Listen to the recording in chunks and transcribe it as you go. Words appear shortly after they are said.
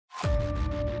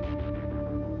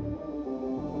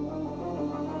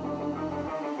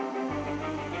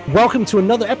Welcome to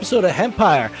another episode of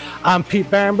Hempire. I'm Pete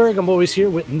Barenberg. I'm always here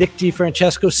with Nick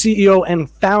DeFrancesco, CEO and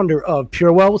founder of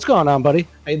PureWell. What's going on, buddy?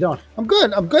 How you doing? I'm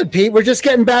good, Pete. We're just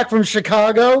getting back from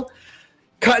Chicago,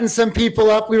 cutting some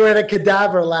people up. We were at a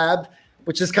cadaver lab,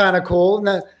 which is kind of cool.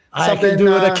 I can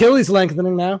do it Achilles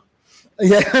lengthening now.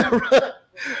 Yeah.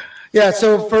 Yeah,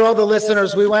 so for all the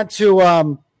listeners, we went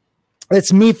to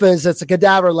it's MIFA's. It's a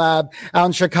cadaver lab out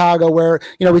in Chicago where,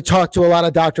 we talk to a lot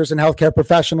of doctors and healthcare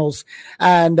professionals.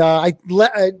 And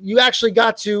you actually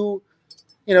got to,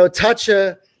 touch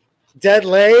a dead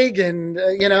leg and,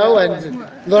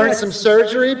 and learn some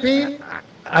surgery, Pete.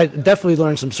 I definitely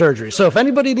learned some surgery. So if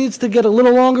anybody needs to get a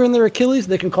little longer in their Achilles,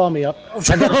 they can call me up.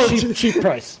 I got a cheap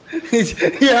price.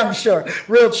 Yeah, I'm sure.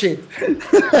 Real cheap.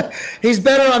 He's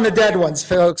better on the dead ones,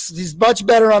 folks. He's much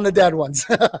better on the dead ones.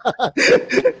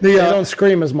 They don't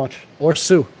scream as much or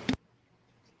sue.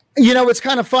 It's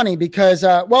kind of funny because,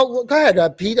 go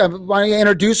ahead, Pete. Why don't you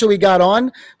introduce who we got on?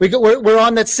 We're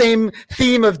on that same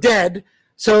theme of dead.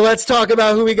 So let's talk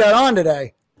about who we got on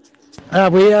today.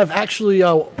 We have actually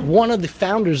one of the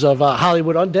founders of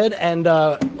Hollywood Undead and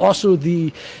also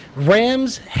the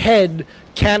Rams Head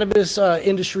cannabis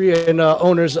industry and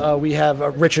owners. We have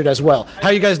Richard as well. How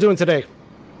are you guys doing today?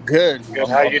 Good.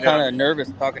 How you doing? I'm kind of nervous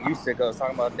talking to you, sickos,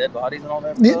 talking about dead bodies and all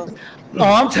that stuff. Oh,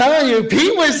 I'm telling you,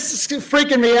 Pete was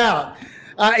freaking me out.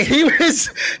 He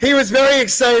was very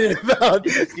excited about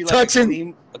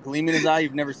touching a gleam in his eye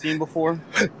you've never seen before.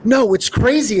 No, what's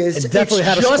crazy is it definitely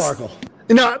had a sparkle.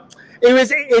 No.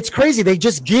 It's crazy. They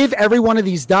just give every one of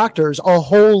these doctors a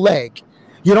whole leg.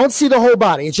 You don't see the whole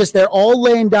body. It's just they're all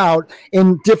laying out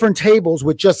in different tables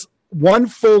with just one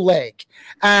full leg.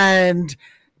 And,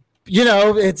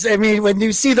 when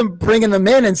you see them bringing them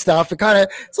in and stuff, it's a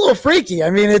little freaky.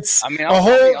 I'll be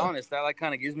honest, that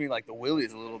kind of gives me the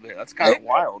willies a little bit. That's kind of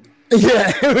wild.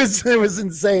 Yeah, it was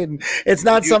insane. It's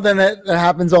not something that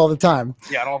happens all the time.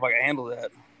 Yeah, I don't know if I can handle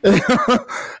that.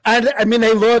 And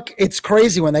it's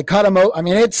crazy when they cut them out.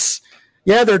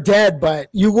 They're dead, but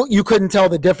you couldn't tell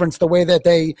the difference the way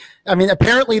that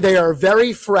apparently they are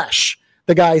very fresh,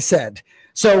 the guy said.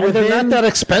 So they're not that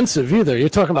expensive either. You're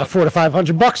talking about $400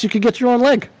 to $500. You could get your own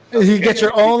leg. You get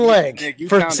your own leg. Nick,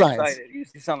 for science. Excited.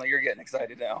 You sound like you're getting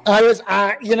excited now.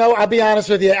 I'll be honest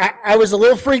with you. I was a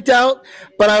little freaked out,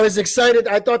 but I was excited.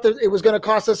 I thought that it was going to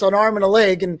cost us an arm and a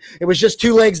leg, and it was just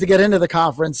 2 legs to get into the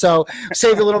conference. So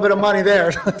saved a little bit of money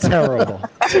there. Terrible.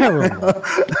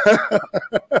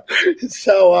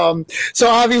 So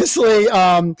obviously,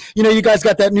 you guys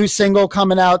got that new single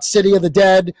coming out, City of the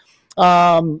Dead.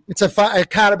 It's a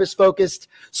cannabis-focused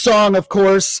song, of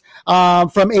course,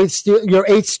 from your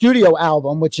 8th studio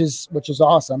album, which is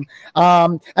awesome.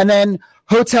 And then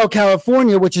Hotel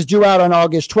California, which is due out on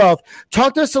August 12th.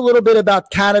 Talk to us a little bit about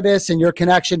cannabis and your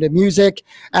connection to music,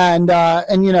 and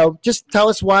just tell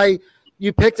us why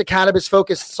you picked a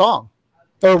cannabis-focused song,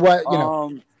 or what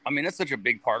That's such a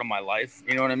big part of my life.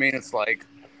 You know what I mean? It's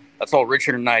that's all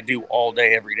Richard and I do all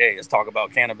day, every day, is talk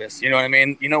about cannabis. You know what I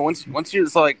mean? Once you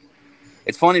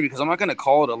it's funny because I'm not going to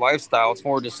call it a lifestyle. It's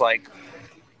more just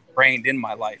brained in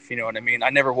my life. You know what I mean?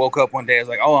 I never woke up one day. I was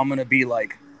like, oh, I'm going to be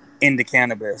into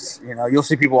cannabis. You'll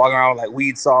see people walking around with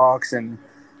weed socks and,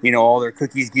 all their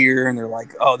cookies gear. And they're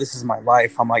like, oh, this is my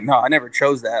life. I'm like, no, I never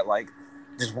chose that.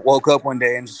 Just woke up one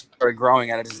day and just started growing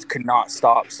and I just could not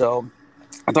stop. So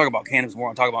I talk about cannabis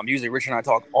more. I talk about music. Richard and I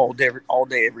talk all day,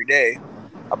 every day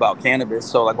about cannabis.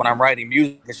 So when I'm writing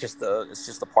music, it's just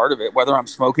a part of it, whether I'm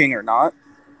smoking or not.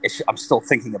 I'm still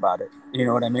thinking about it. You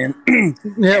know what I mean?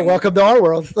 Yeah, welcome to our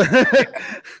world. And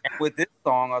with this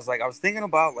song, I was thinking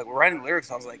about we're writing lyrics.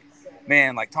 I was like,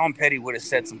 man, Tom Petty would have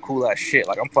said some cool ass shit.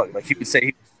 I'm fucking he would say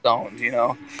he was stoned,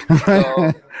 So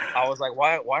I was like,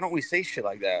 why don't we say shit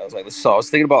like that? I was like, so I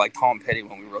was thinking about Tom Petty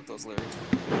when we wrote those lyrics.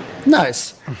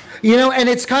 Nice. And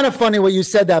it's kind of funny what you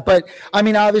said that, but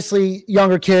obviously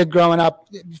younger kid growing up,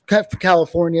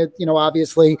 California,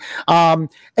 obviously. And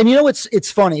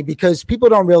it's funny because people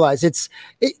don't realize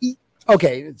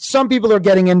okay. Some people are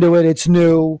getting into it. It's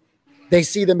new. They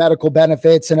see the medical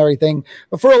benefits and everything.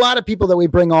 But for a lot of people that we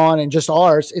bring on and just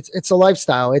ours, it's a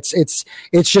lifestyle. It's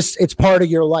part of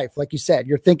your life. Like you said,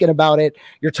 you're thinking about it.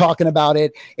 You're talking about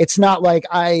it. It's not like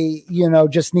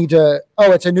just need to,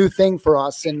 it's a new thing for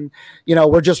us. And,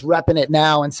 we're just repping it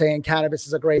now and saying cannabis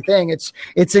is a great thing.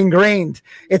 It's ingrained.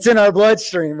 It's in our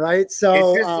bloodstream. Right. So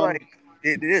it's just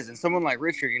it is. And someone like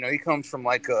Richard, he comes from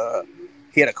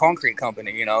he had a concrete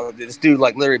company, This dude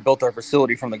literally built our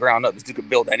facility from the ground up. This dude could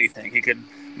build anything. He could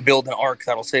build an ark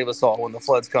that'll save us all when the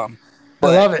floods come.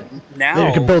 But I love it. Now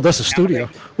you can build us a studio.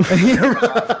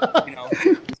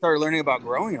 Started learning about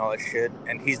growing all that shit,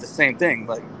 and he's the same thing.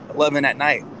 11 at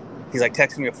night, he's like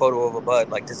texting me a photo of a bud.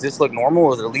 Like, does this look normal,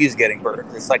 or are the leaves getting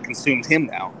burned? It's like consumed him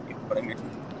now. You know what I mean?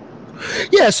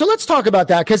 Yeah, so let's talk about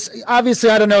that, because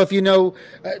obviously I don't know if you know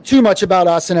too much about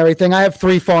us and everything. I have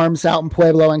 3 farms out in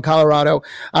Pueblo and Colorado,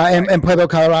 in Pueblo,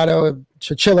 Colorado,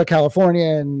 Chowchilla, California,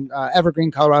 and Evergreen,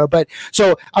 Colorado. But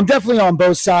so I'm definitely on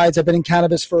both sides. I've been in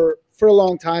cannabis for a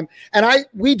long time, and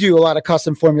we do a lot of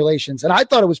custom formulations. And I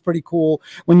thought it was pretty cool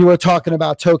when you were talking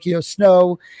about Tokyo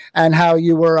Snow and how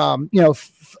you were,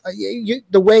 the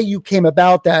way you came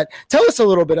about that. Tell us a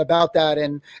little bit about that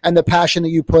and the passion that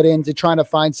you put into trying to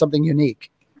find something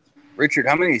unique. Richard,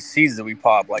 how many seeds did we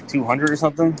pop? Like 200 or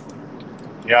something?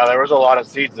 Yeah, there was a lot of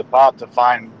seeds to pop to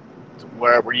find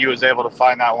where you was able to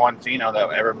find that one pheno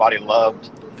that everybody loved.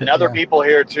 And other people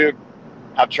here too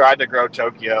have tried to grow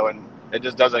Tokyo, and it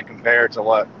just doesn't compare to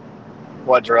what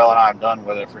Jarrell and I have done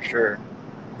with it, for sure.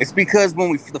 It's because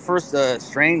when the first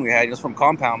strain we had was from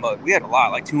Compound Bud, we had a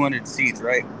lot, like 200 seeds,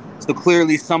 right? So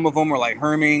clearly some of them were like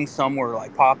herming, some were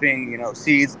like popping,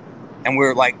 seeds. And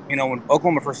we're like, when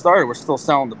Oklahoma first started, we're still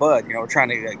selling the bud, we're trying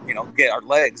to, get our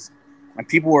legs. And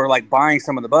people were like buying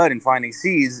some of the bud and finding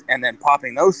seeds and then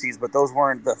popping those seeds, but those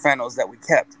weren't the phenos that we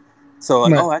kept. So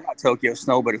like, I got Tokyo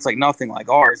Snow, but it's like nothing like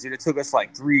ours. Dude, it took us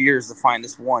like 3 years to find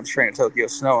this one strain of Tokyo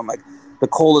Snow. And like the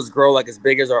colas grow like as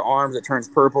big as our arms. It turns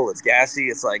purple. It's gassy.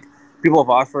 It's like people have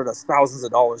offered us thousands of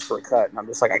dollars for a cut. And I'm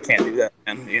just like, I can't do that.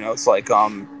 And it's like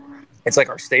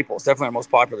our staple. It's definitely our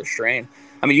most popular strain.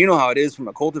 I mean, you know how it is from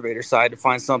a cultivator side to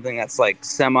find something that's like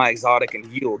semi-exotic and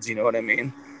yields. You know what I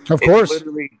mean? Of course. It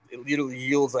literally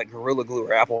yields like Gorilla Glue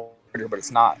or apple cider, but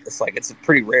it's not. It's like it's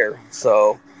pretty rare.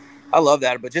 So I love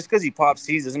that. But just because you pop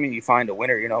seeds doesn't mean you find a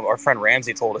winner. Our friend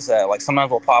Ramsey told us that. Like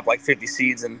sometimes we'll pop like 50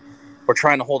 seeds and we're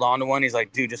trying to hold on to one. He's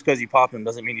like, dude, just because you pop them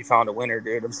doesn't mean you found a winner,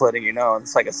 dude. I'm just letting you know. And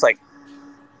it's like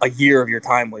a year of your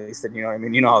time wasted. You know what I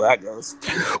mean? You know how that goes.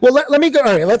 Well, let me go.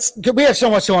 All right, we have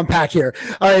so much to unpack here.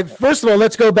 All right, first of all,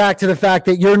 let's go back to the fact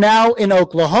that you're now in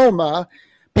Oklahoma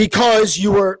because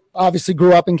you obviously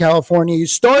grew up in California. You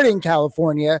started in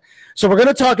California. So we're going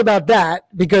to talk about that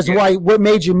because what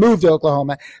made you move to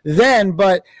Oklahoma then.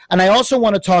 And I also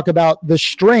want to talk about the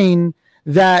strain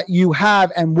that you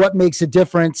have and what makes a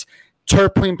difference,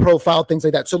 terpene profile, things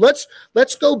like that. So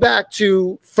let's go back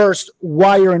to first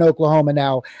why you're in Oklahoma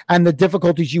now and the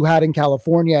difficulties you had in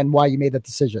California and why you made that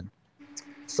decision.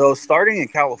 So starting in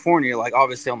California, like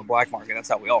obviously on the black market, that's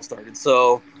how we all started.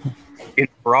 So in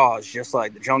garage, just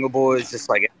like the Jungle Boys, just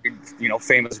like every,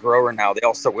 famous grower now, we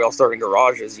all start in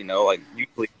garages, like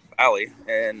usually Valley.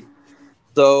 And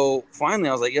so finally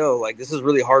I was like, this is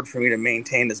really hard for me to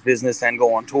maintain this business and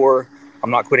go on tour. I'm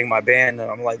not quitting my band.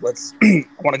 And I'm like, I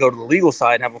want to go to the legal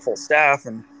side and have a full staff.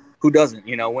 And who doesn't,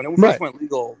 when it first went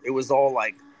legal, it was all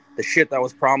like the shit that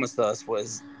was promised us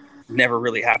was never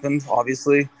really happened,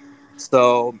 obviously.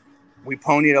 So we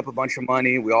ponied up a bunch of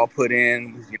money. We all put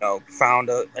in, found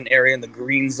an area in the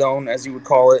green zone, as you would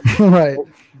call it. Right.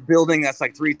 Building that's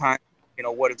like 3 times,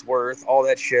 what it's worth, all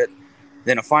that shit.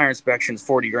 Then a fire inspection is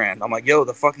 $40,000. I'm like,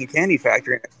 the fucking candy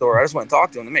factory next door. I just went and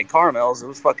talked to them. They make caramels. It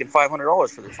was fucking $500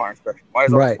 for their fire inspection. Why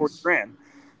is it $40,000?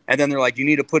 And then they're like, you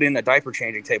need to put in a diaper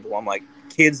changing table. I'm like,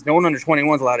 kids, no one under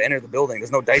 21 is allowed to enter the building.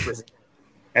 There's no diapers.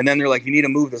 And then they're like, you need to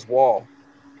move this wall.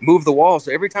 Move the wall.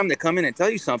 So every time they come in and tell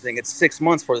you something, it's 6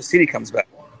 months before the city comes back.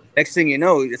 Next thing you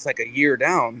know, it's like a year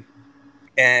down,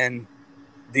 and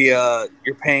you're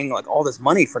paying like all this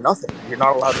money for nothing. You're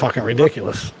not allowed. Fucking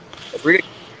ridiculous. It's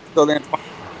ridiculous. So then,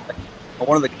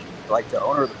 one of the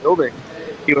owner of the building,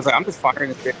 he was like, "I'm just firing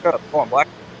this bitch up." Oh, I'm black.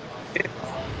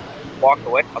 Walked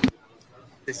away.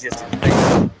 It's just.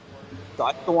 So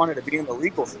I still wanted to be in the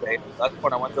legal space. That's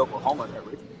when I went to Oklahoma and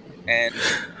everything, and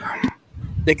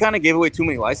they kind of gave away too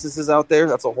many licenses out there.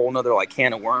 That's a whole nother like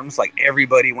can of worms. Like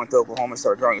everybody went to Oklahoma and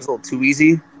started growing. It was a little too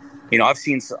easy. I've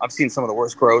seen some of the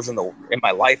worst grows in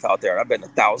my life out there. I've been to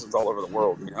thousands all over the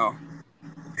world,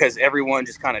 because everyone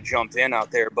just kind of jumped in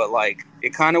out there. But like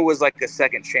it kind of was like a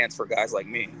second chance for guys like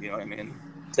me. You know what I mean?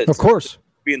 Of course,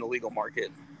 be in the legal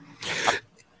market.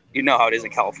 You know how it is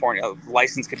in California. A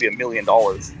license could be $1 million.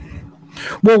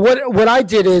 Well, what I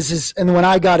did is and when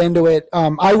I got into it,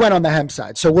 I went on the hemp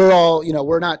side. So we're all,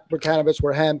 we're cannabis,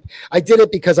 we're hemp. I did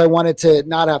it because I wanted to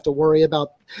not have to worry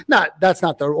about, that's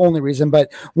not the only reason,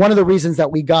 but one of the reasons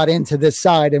that we got into this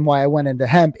side and why I went into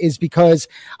hemp is because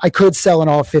I could sell in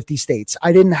all 50 states.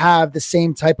 I didn't have the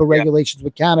same type of regulations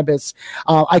with cannabis.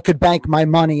 I could bank my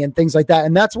money and things like that.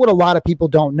 And that's what a lot of people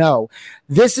don't know.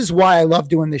 This is why I love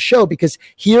doing this show, because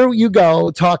here you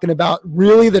go talking about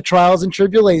really the trials and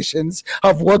tribulations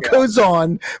of what goes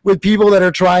on with people that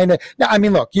are trying to. Now, I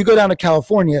mean, look, you go down to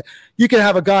California, you can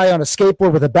have a guy on a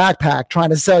skateboard with a backpack trying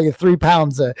to sell you 3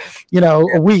 pounds of,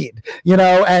 weed,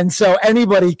 and so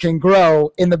anybody can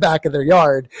grow in the back of their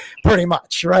yard pretty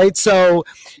much, right? So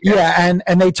yeah,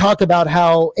 and they talk about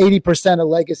how 80% of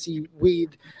legacy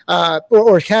weed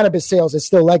or cannabis sales is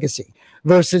still legacy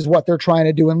versus what they're trying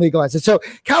to do and legalize it. So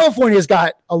California's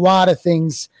got a lot of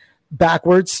things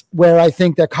backwards, where I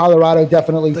think that Colorado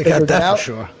definitely figured it out. For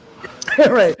sure.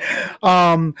 Right.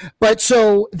 But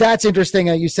so that's interesting.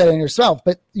 You said it yourself,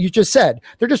 but you just said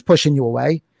they're just pushing you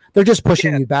away. They're just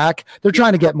pushing you back. They're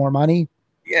trying to get more money.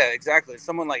 Yeah, exactly.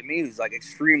 Someone like me who's like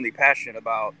extremely passionate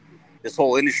about this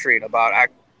whole industry and about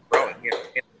growing.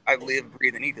 I live,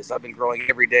 breathe, and eat this. I've been growing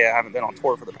every day. I haven't been on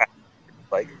tour for the past.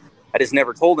 I just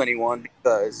never told anyone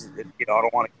because I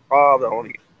don't want to get robbed. I don't want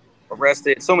to get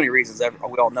arrested. So many reasons.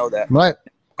 We all know that. Right.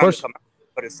 Of course.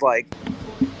 But it's like,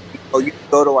 you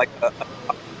go to like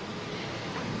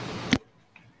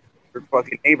your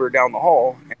fucking neighbor down the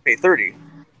hall and pay 30.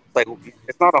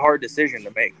 It's not a hard decision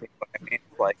to make. I mean,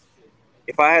 like,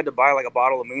 if I had to buy like a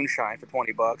bottle of moonshine for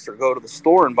 $20 or go to the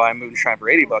store and buy moonshine for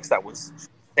 $80, that was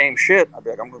same shit. I'd be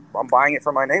like, I'm buying it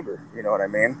for my neighbor. You know what I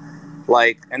mean?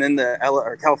 Like, and then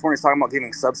California's talking about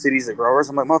giving subsidies to growers.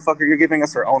 I'm like, motherfucker, you're giving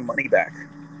us our own money back.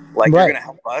 Like, You're going to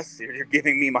help us? You're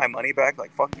giving me my money back?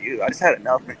 Like, fuck you. I just had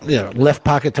enough. Yeah, left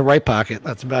pocket to right pocket.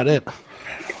 That's about it.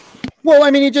 Well,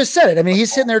 I mean, you just said it. I mean,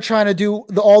 he's sitting there trying to do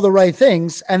all the right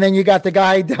things, and then you got the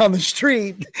guy down the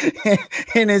street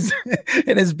in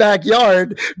his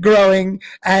backyard growing,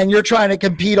 and you're trying to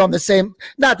compete on the same.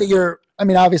 Not that you're. I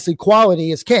mean, obviously,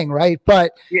 quality is king, right?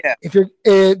 But yeah,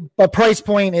 but price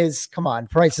point is. Come on,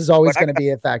 price is always going to be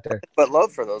a factor. But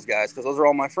love for those guys because those are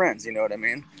all my friends. You know what I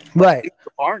mean? Right.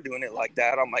 People aren't doing it like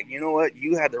that. I'm like, you know what?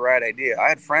 You had the right idea. I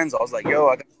had friends. I was like, yo,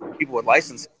 I got people with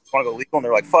licenses want to go legal, and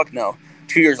they're like, fuck no.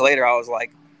 2 years later, I was like,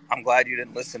 I'm glad you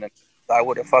didn't listen to me. I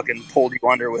would have fucking pulled you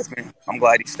under with me. I'm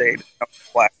glad you stayed.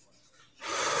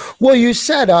 Well, you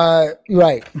said,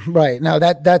 right. No,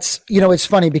 that's, it's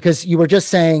funny because you were just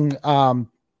saying, when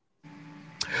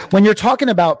you're talking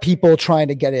about people trying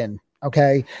to get in,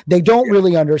 okay, they don't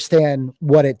really understand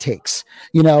what it takes.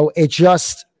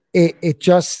 It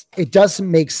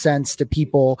doesn't make sense to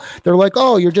people. They're like,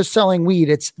 oh, you're just selling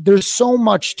weed. There's so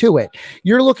much to it.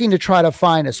 You're looking to try to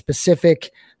find a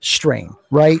specific strain,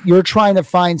 right? You're trying to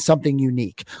find something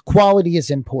unique. Quality is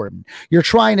important. You're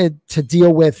trying to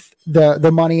deal with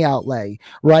the money outlay,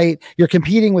 right? You're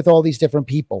competing with all these different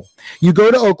people. You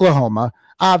go to Oklahoma.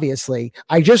 Obviously,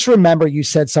 I just remember you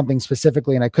said something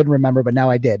specifically, and I couldn't remember, but now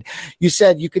I did. You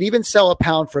said you could even sell a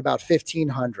pound for about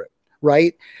 $1,500.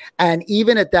 Right. And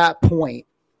even at that point,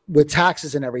 with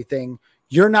taxes and everything,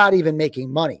 you're not even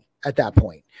making money at that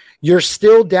point. You're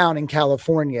still down in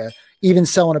California, even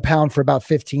selling a pound for about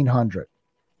 $1,500.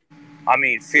 I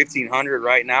mean, $1,500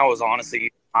 right now is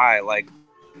honestly high. Like,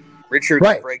 Richard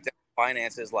can break down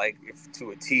finances like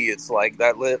to a T. It's like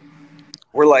that lit.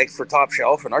 We're like for top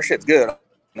shelf, and our shit's good.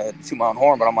 To my own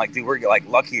horn, but I'm like, dude, we're like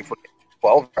lucky if we're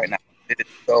 12 right now. It's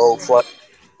so flood.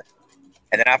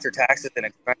 And then after taxes and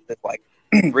expenses, like,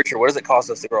 Richard, what does it cost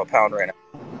us to grow a pound right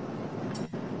now?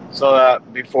 So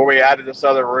before we added this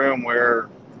other room, we're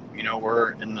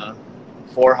in the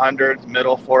 400s,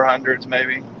 middle 400s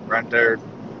maybe, right there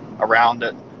around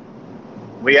it.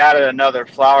 We added another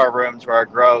flower room to our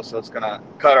grow, so it's going to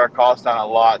cut our cost down a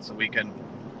lot so we can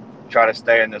try to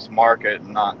stay in this market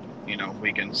and not,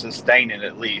 we can sustain it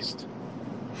at least.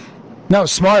 No,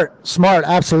 smart,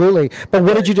 absolutely. But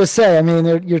what did you just say? I mean,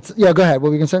 go ahead. What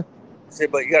were you gonna say?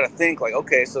 But you got to think like,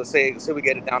 okay, so say we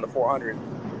get it down to 400.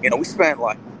 We spent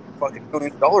like fucking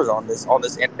 $millions on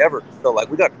this endeavor. So like,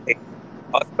 we got to pay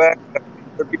us back, we got to pay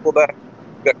other people back,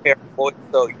 we got to pay our employees.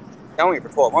 So you're telling me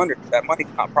for 1,200, that money's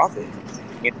not profit.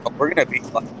 We're gonna be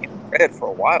like in red for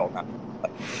a while now.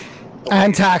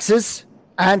 And taxes.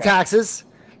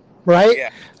 Right? Yeah.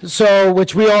 So,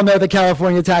 which we all know the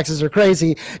California taxes are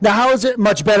crazy. Now, how is it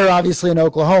much better, obviously, in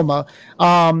Oklahoma?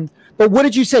 But what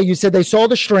did you say? You said they saw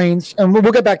the strains, and we'll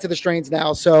get back to the strains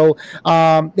now. So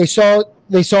they saw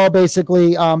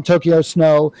basically Tokyo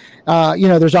Snow.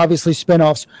 There's obviously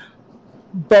spinoffs.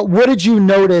 But what did you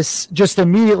notice just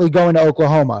immediately going to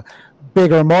Oklahoma?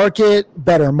 Bigger market,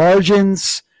 better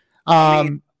margins?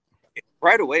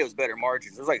 Right away, it was better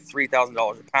margins. It was like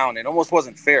 $3,000 a pound. It almost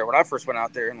wasn't fair. When I first went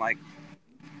out there in like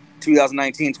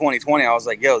 2019, 2020, I was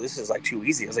like, yo, this is like too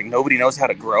easy. I was like, nobody knows how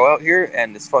to grow out here,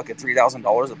 and it's fucking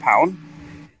 $3,000 a pound.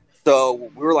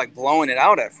 So we were like blowing it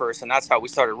out at first, and that's how we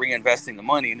started reinvesting the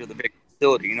money into the big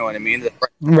facility. You know what I mean?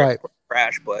 Right.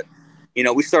 Crash, but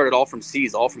we started all from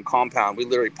seeds, all from compound. We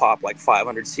literally popped like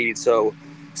 500 seeds. So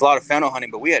it's a lot of fennel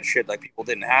hunting, but we had shit like people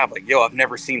didn't have. Like, yo, I've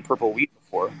never seen purple wheat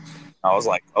before. I was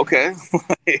like, okay,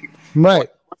 right,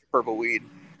 purple weed,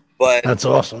 But That's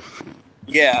awesome.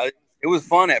 yeah, it was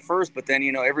fun at first, but then,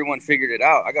 everyone figured it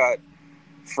out. I got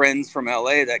friends from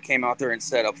LA that came out there and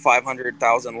set up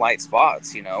 500,000 light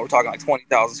spots. We're talking like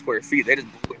 20,000 square feet. They just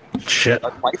blew it. Shit. A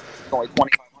license is only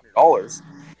 $2,500,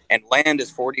 and land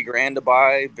is $40,000 to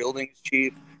buy. Building is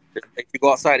cheap. If you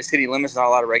go outside of city limits, not a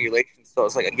lot of regulations. So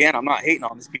it's like, again, I'm not hating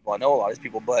on these people. I know a lot of these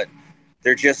people, but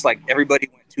they're just like, everybody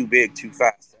went too big too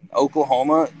fast. And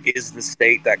Oklahoma is the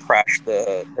state that crashed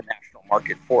the national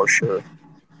market for sure.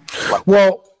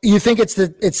 Well, you think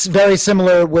it's very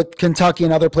similar what Kentucky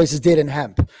and other places did in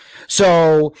hemp.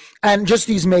 So, and just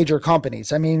these major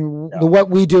companies. I mean, what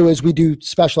we do is we do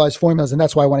specialized formulas, and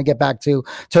that's why I want to get back to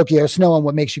Tokyo Snow and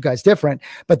what makes you guys different.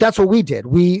 But that's what we did.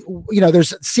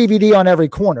 There's CBD on every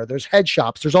corner. There's head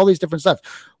shops. There's all these different stuff.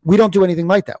 We don't do anything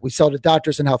like that. We sell to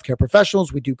doctors and healthcare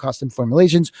professionals. We do custom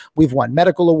formulations. We've won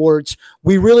medical awards.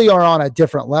 We really are on a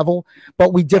different level,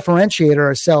 but we differentiate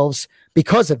ourselves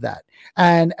because of that.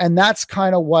 And that's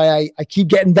kind of why I keep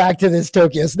getting back to this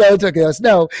Tokyo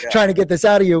Snow, trying to get this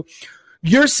out of you.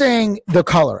 You're saying the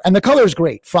color, and the color is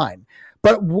great, fine.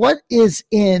 But what is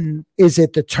it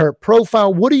the terp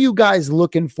profile? What are you guys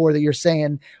looking for that you're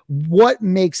saying, what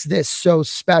makes this so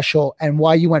special, and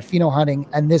why you went pheno hunting,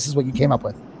 and this is what you came up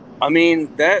with? I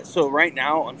mean, so right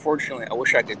now, unfortunately, I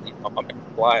wish I could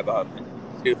lie about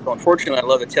it. So unfortunately, I'd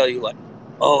love to tell you, like,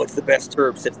 oh, it's the best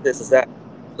terps, it's this, it's that.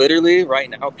 Literally, right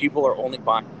now, people are only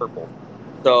buying purple.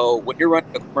 So when you're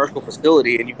running a commercial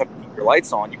facility and you have to keep your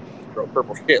lights on, you can grow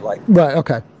purple shit. Like, right,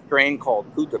 okay. A strain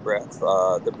called Puta Breath.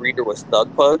 The breeder was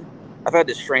Thug Pug. I've had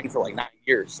this strain for like 9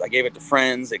 years. I gave it to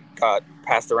friends. It got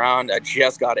passed around. I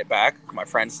just got it back. My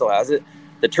friend still has it.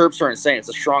 The terps are insane. It's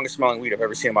the strongest smelling weed I've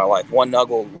ever seen in my life. One nug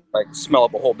will like smell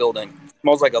up a whole building. It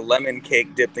smells like a lemon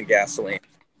cake dipped in gasoline.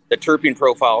 The terpene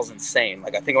profile is insane.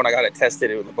 Like, I think when I got it tested,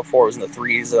 before it was in the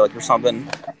threes, or something,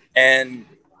 and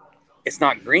it's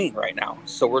not green right now.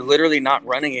 So we're literally not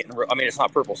running it. It's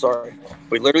not purple. Sorry,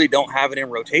 we literally don't have it in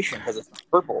rotation because it's not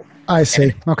purple. I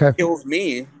see. Okay. It kills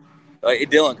me. Hey,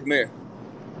 Dylan, come here.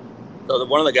 So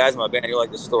one of the guys in my band, you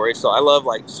like this story. So I love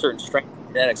like certain strength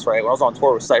genetics, right? When I was on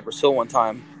tour with Cypress Hill one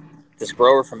time, this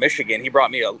grower from Michigan, he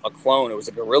brought me a clone. It was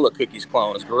a Gorilla Cookies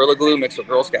clone. It was Gorilla Glue mixed with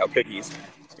Girl Scout cookies.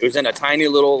 It was in a tiny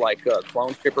little like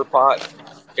clone shipper pot.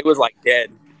 It was like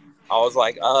dead. I was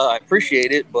like, I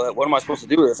appreciate it, but what am I supposed to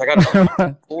do with this? I got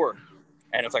it floor,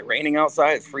 and it's like raining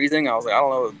outside. It's freezing. I was like, I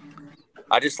don't know.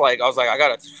 I was like, I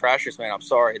gotta trash this, man. I'm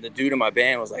sorry. The dude in my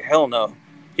band was like, hell no.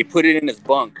 He put it in his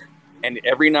bunk, and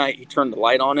every night he turned the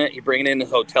light on it. He'd bring it into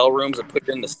hotel rooms and put it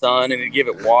in the sun, and he'd give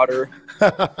it water.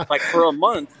 Like for a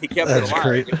month, he kept it alive.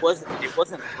 Great. It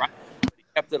wasn't right. He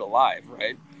kept it alive,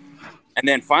 right? And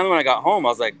then finally, when I got home, I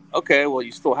was like, okay, well,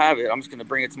 you still have it. I'm just going to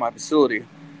bring it to my facility.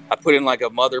 I put in like a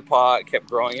mother pot, kept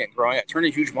growing it. I turned a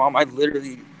huge bomb. I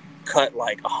literally cut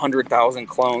like 100,000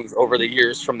 clones over the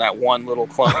years from that one little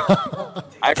clone.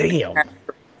 Damn. I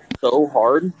so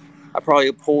hard. I probably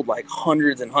pulled like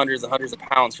hundreds and hundreds and hundreds of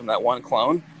pounds from that one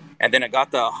clone. And then I got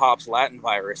the Hops Latin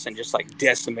virus and just like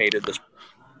decimated the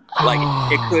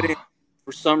it couldn't,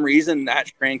 for some reason, that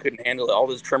strain couldn't handle it. All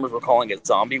those trimmers were calling it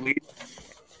zombie weed.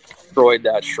 Destroyed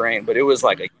that strain, but it was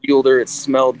like a yielder. It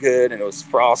smelled good and it was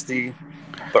frosty,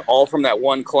 but all from that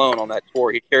one clone on that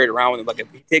tour. He carried it around with him. Like, if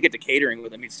he'd take it to catering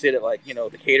with him, he'd sit at like,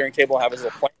 the catering table, have his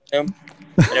little plant with him.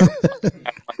 And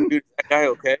I'm like, dude, is that guy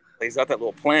okay? He's got that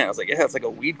little plant. I was like, yeah, it's like a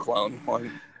weed clone.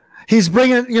 Like, he's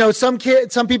bringing, some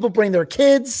people bring their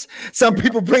kids, some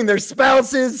people bring their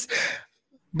spouses.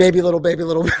 Baby little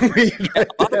weed. Right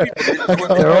there.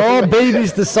 They're all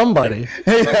babies to somebody.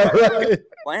 Yeah, right.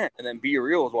 Plant, and then Be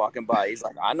Real was walking by. He's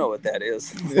like, I know what that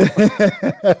is.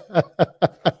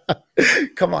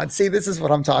 Come on, see, this is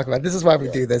what I'm talking about. This is why we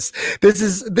do this. This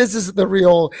is the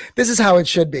real. This is how it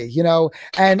should be,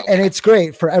 And it's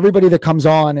great for everybody that comes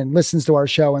on and listens to our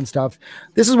show and stuff.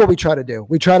 This is what we try to do.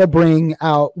 We try to bring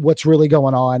out what's really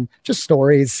going on, just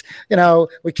stories.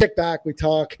 We kick back, we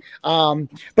talk.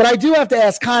 But I do have to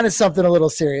ask kind of something a little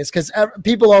serious, because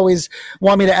people always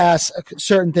want me to ask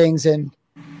certain things, and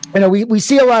we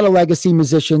see a lot of legacy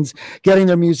musicians getting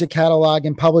their music catalog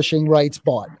and publishing rights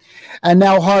bought. And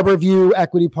now Harborview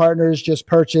Equity Partners just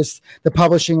purchased the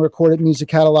publishing recorded music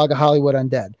catalog of Hollywood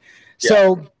Undead. Yeah.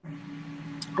 So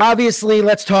obviously,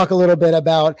 let's talk a little bit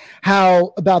about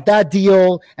that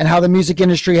deal and how the music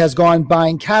industry has gone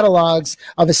buying catalogs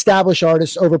of established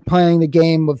artists over playing the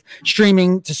game of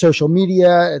streaming to social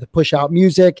media to push out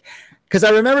music. Because I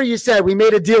remember you said we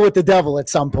made a deal with the devil at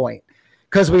some point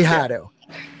because we had to.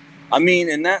 I mean,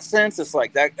 in that sense, it's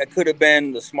like that could have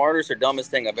been the smartest or dumbest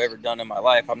thing I've ever done in my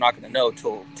life. I'm not going to know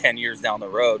till 10 years down the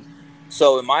road.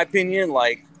 So in my opinion,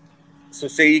 like, so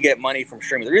say you get money from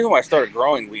streaming. The reason why I started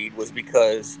growing weed was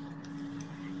because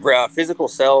physical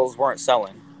sales weren't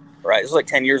selling. Right, this was like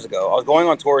 10 years ago. I was going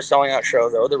on tour, selling out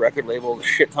shows. I owed the record label a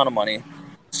shit ton of money.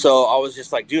 So I was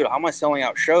just like, dude, how am I selling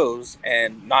out shows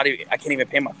and I can't even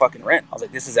pay my fucking rent? I was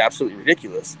like, this is absolutely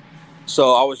ridiculous.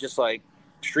 So I was just like,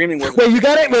 streaming was. Wait, you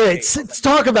got it. Wait, let's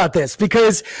talk about this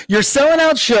because you're selling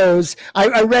out shows.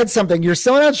 I read something. You're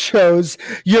selling out shows.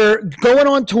 You're going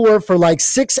on tour for like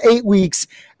 6-8 weeks,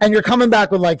 and you're coming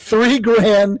back with like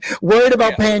 $3,000, worried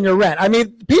about paying your rent. I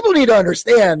mean, people need to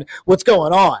understand what's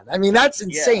going on. I mean, that's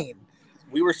insane. Yeah.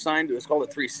 We were signed to, it's called a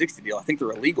 360 deal. I think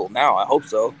they're illegal now. I hope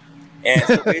so. And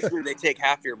so basically, they take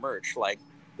half your merch. Like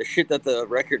the shit that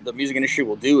the music industry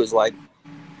will do is like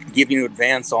give you an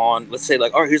advance on, let's say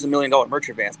like, oh, here's $1 million merch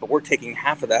advance, but we're taking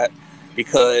half of that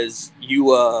because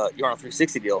you're on a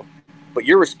 360 deal, but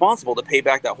you're responsible to pay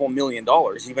back that whole $1 million,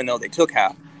 even though they took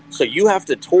half. So you have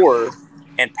to tour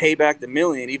and pay back the $1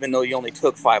 million, even though you only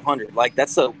took 500. Like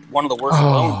that's one of the worst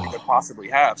loans you could possibly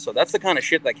have. So that's the kind of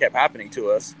shit that kept happening to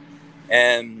us.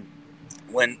 And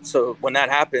when that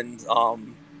happened,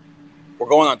 we're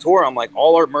going on tour. I'm like,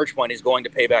 all our merch money is going to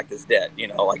pay back this debt. You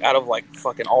know, like out of like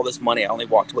fucking all this money, I only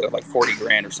walked away with like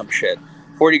 $40,000 or some shit.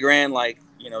 $40,000, like,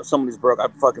 you know, somebody's broke. I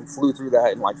fucking flew through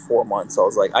that in like 4 months. I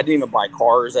was like, I didn't even buy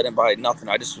cars. I didn't buy nothing.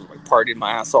 I just was like partied my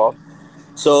ass off.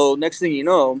 So next thing you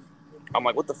know, I'm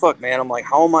like, what the fuck, man? I'm like,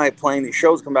 how am I playing these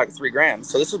shows come back to $3,000?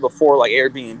 So this was before like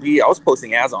Airbnb. I was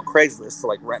posting ads on Craigslist to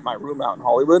like rent my room out in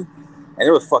Hollywood. And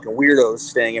there was fucking weirdos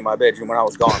staying in my bedroom when I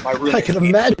was gone. My roommate, I can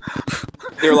imagine.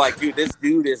 They're like, dude, this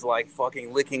dude is like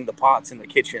fucking licking the pots in the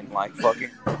kitchen. Like fucking,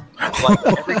 like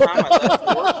every time I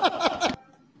left work,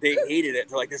 they hated it.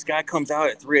 They're like, this guy comes out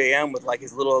at 3 a.m. with like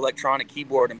his little electronic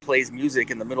keyboard and plays music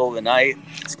in the middle of the night.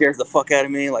 Scares the fuck out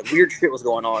of me. Like weird shit was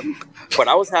going on. But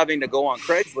I was having to go on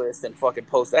Craigslist and fucking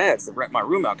post ads to rent my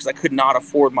room out because I could not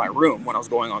afford my room when I was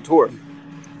going on tour.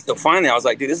 So finally I was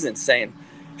like, dude, this is insane.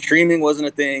 Streaming wasn't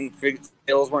a thing.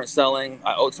 Sales weren't selling.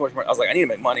 I owed so much money. I was like, I need to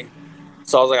make money.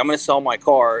 So I was like, I'm going to sell my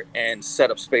car and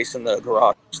set up space in the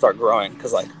garage, start growing.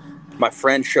 Because like my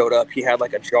friend showed up. He had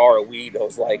like a jar of weed that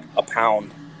was like a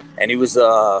pound. And he was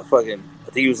I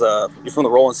think he was from the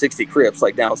Rolling 60 Crips,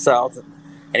 like down south.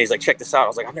 And he's like, check this out. I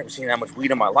was like, I've never seen that much weed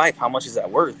in my life. How much is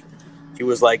that worth? He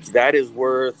was like, that is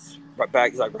worth right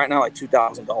back. He's like, right now, like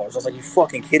 $2,000. I was like, you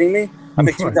fucking kidding me? I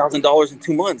made $2,000 in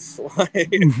 2 months.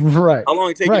 Right. How long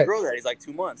did it take you to grow that? He's like,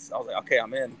 2 months. I was like, okay,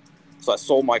 I'm in. So I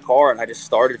sold my car and I just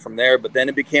started from there. But then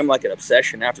it became like an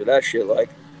obsession after that shit. Like,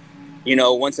 you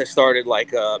know, once I started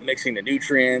like mixing the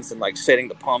nutrients and like setting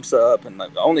the pumps up and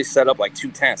like, I only set up like 2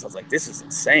 tents. I was like, this is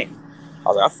insane. I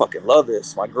was like, I fucking love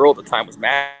this. My girl at the time was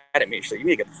mad at me. She's like, you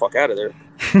need to get the fuck out of there.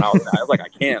 And I was like, I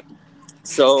can't.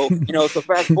 So, you know, so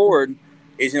fast forward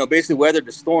is, you know, basically weathered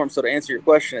the storm. So to answer your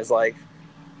question is like,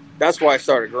 that's why I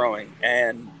started growing.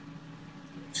 And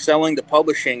selling to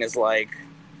publishing is like,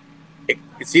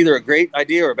 it's either a great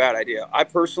idea or a bad idea. I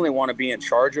personally want to be in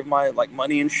charge of my like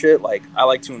money and shit. Like I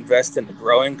like to invest into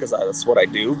growing because that's what I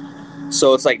do.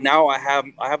 So it's like now I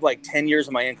have like 10 years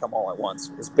of my income all at once.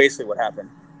 It's basically what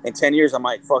happened. In 10 years, I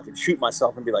might fucking shoot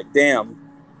myself and be like,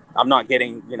 damn, I'm not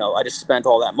getting, you know, I just spent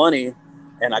all that money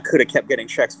and I could have kept getting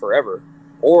checks forever.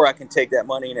 Or I can take that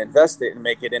money and invest it and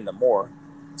make it into more.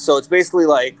 So it's basically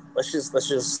like, let's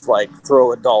just like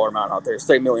throw a dollar amount out there,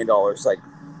 say $1 million. Like,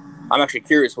 I'm actually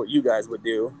curious what you guys would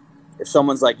do if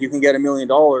someone's like, you can get $1 million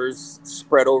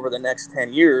spread over the next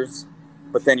 10 years,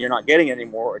 but then you're not getting it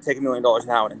anymore, or take $1 million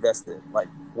now and invest it. Like,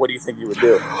 what do you think you would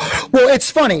do? Well,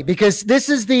 it's funny because this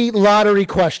is the lottery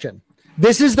question.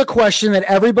 This is the question that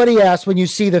everybody asks when you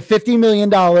see the $50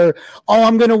 million, oh,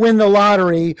 I'm going to win the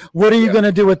lottery. What are you going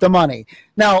to do with the money?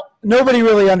 Now, nobody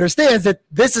really understands that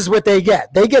this is what they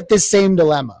get. They get this same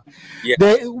dilemma. Yeah.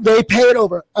 They pay it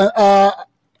over.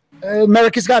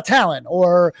 America's Got Talent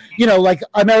or, you know, like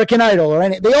American Idol or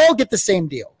any, they all get the same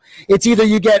deal. It's either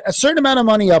you get a certain amount of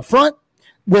money up front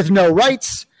with no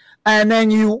rights, and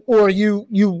then you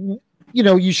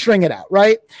string it out,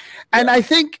 right? And I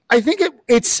think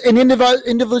it's an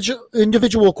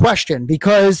individual question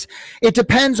because it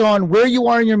depends on where you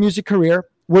are in your music career,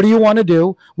 what do you want to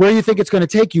do, where you think it's going to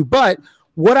take you, but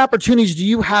what opportunities do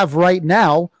you have right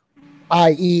now,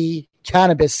 i.e.,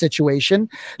 cannabis situation,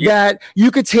 that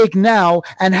you could take now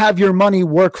and have your money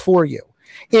work for you.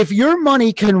 If your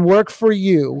money can work for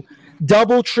you,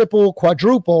 double, triple,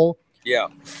 quadruple,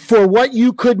 for what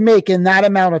you could make in that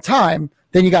amount of time,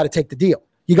 then you got to take the deal.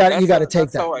 You got to take that.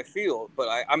 That's how I feel, but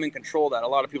I'm in control of that. A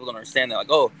lot of people don't understand that.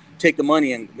 Like, oh, take the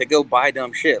money and they go buy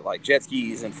dumb shit like jet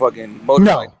skis and fucking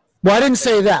motorcycles. Well, I didn't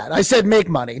say that. I said make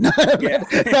money, not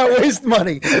waste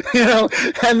money.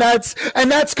 And that's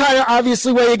kind of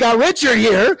obviously where you got Richard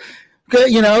here.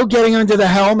 Getting into the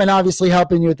helm and obviously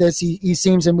helping you with this. He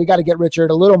seems, and we got to get Richard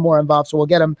a little more involved, so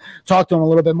we'll talk to him a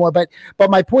little bit more. But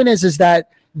my point is that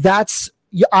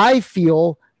I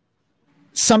feel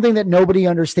something that nobody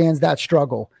understands that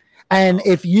struggle. And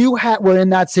if you were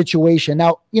in that situation,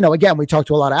 now, again, we talk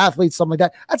to a lot of athletes, something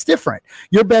like that. That's different.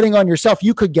 You're betting on yourself.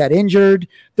 You could get injured.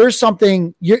 There's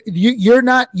something you're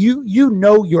not,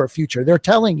 your future. They're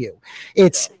telling you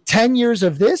it's 10 years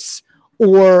of this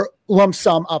or lump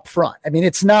sum up front. I mean,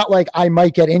 it's not like I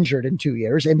might get injured in 2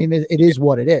 years. I mean, it is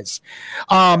what it is.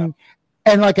 And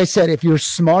like I said, if you're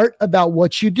smart about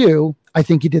what you do, I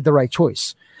think you did the right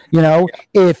choice.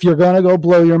 If you're going to go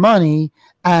blow your money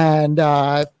and,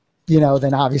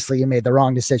 then obviously you made the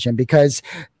wrong decision, because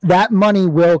that money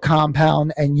will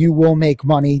compound and you will make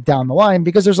money down the line,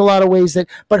 because there's a lot of ways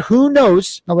but who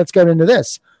knows? Now let's get into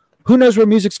this. Who knows where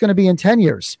music's going to be in 10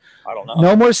 years? I don't know.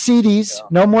 No more CDs,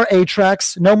 no more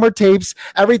 8-tracks, no more tapes.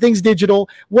 Everything's digital.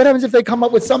 What happens if they come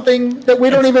up with something that we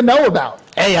don't even know about?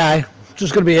 AI. It's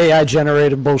just going to be AI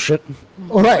generated bullshit.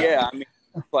 All right. Yeah, I mean,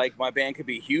 like my band could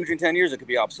be huge in 10 years. It could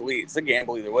be obsolete. It's a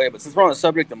gamble either way. But since we're on the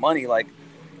subject of money,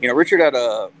 Richard had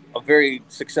a very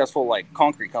successful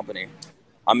concrete company.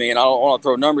 I mean, I don't want to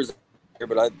throw numbers here,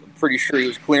 but I'm pretty sure he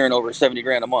was clearing over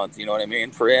 $70,000 a month. You know what I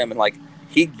mean? For him, and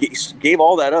he gave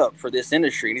all that up for this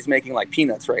industry, and he's making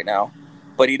peanuts right now,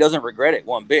 but he doesn't regret it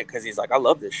one bit, because he's like, I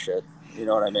love this shit. You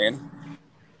know what I mean?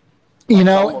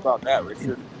 Tell him about that,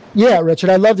 Richard. Yeah, Richard,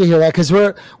 I'd love to hear that, because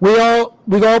we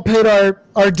all paid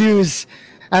our dues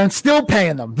and still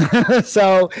paying them.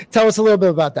 So tell us a little bit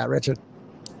about that, Richard.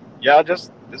 Yeah,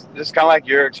 just kind of like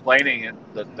you're explaining it,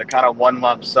 the kind of one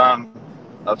lump sum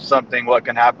of something, what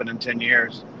can happen in 10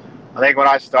 years. I think when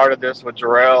I started this with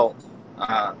Jarrell,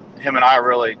 him and I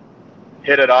really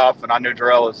hit it off, and I knew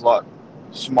Jarrell was a lot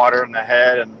smarter in the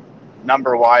head and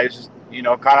number wise, kind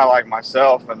of like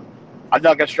myself. And I've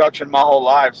done construction my whole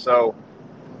life, so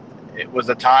it was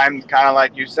a time, kind of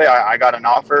like you say, I got an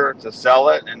offer to sell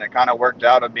it, and it kind of worked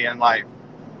out of being like,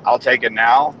 I'll take it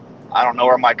now. I don't know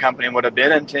where my company would have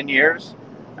been in 10 years.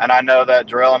 And I know that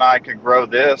Jarrell and I could grow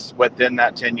this within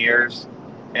that 10 years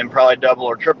and probably double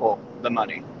or triple the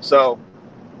money. So,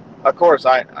 of course,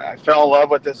 I fell in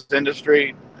love with this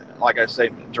industry. Like I say,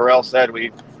 Jarrell said,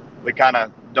 we kind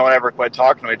of don't ever quit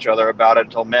talking to each other about it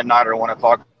until midnight or 1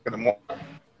 o'clock in the morning.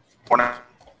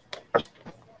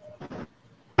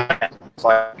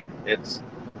 It's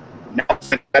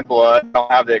not blood. I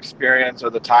don't have the experience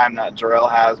or the time that Jarrell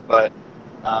has, but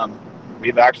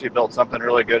we've actually built something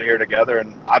really good here together,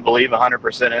 and I believe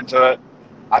 100% into it.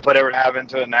 I put everything I have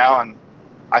into it now, and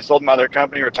I sold my other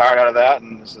company, retired out of that,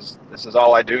 and this is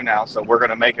all I do now. So we're going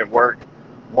to make it work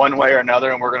one way or another,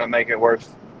 and we're going to make it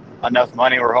worth enough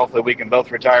money where hopefully we can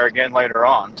both retire again later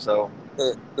on. So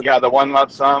the one lump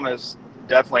sum is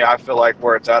definitely, I feel like,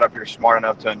 where it's at if you're smart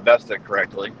enough to invest it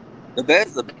correctly.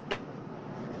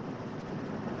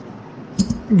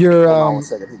 Your Hold on one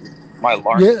second. My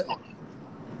alarm. Yeah.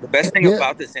 The best thing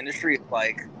about this industry is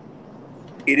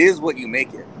it is what you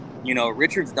make it.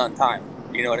 Richard's done time.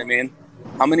 You know what I mean?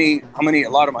 How many, a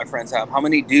lot of my friends have, how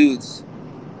many dudes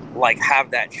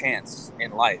have that chance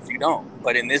in life? You don't.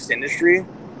 But in this industry,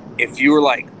 if you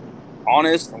were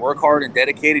honest and work hard and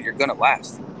dedicated, you're going to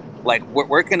last.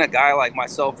 Where can a guy like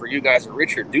myself or you guys or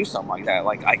Richard do something like that?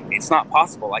 It's not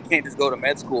possible. I can't just go to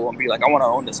med school and be like, I want to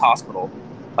own this hospital.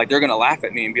 They're going to laugh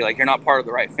at me and be like, you're not part of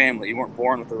the right family. You weren't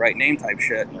born with the right name type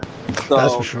shit. So,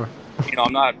 that's for sure.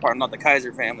 I'm not the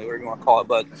Kaiser family, whatever you want to call it.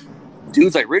 But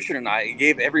dudes like Richard and I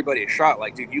gave everybody a shot.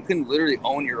 Dude, you can literally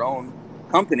own your own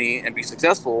company and be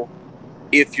successful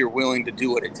if you're willing to do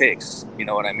what it takes. You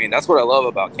know what I mean? That's what I love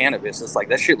about cannabis. It's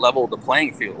that shit leveled the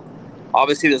playing field.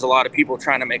 Obviously, there's a lot of people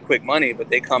trying to make quick money, but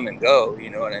they come and go. You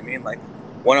know what I mean?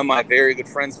 One of my very good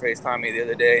friends FaceTimed me the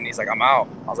other day, and he's like, I'm out.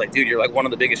 I was like, dude, you're one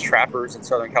of the biggest trappers in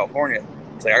Southern California.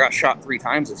 He's like, I got shot 3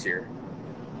 times this year.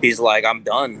 He's like, I'm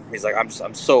done. He's like, I'm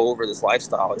so over this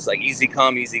lifestyle. He's like, easy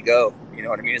come, easy go. You know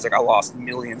what I mean? He's like, I lost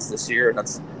millions this year, and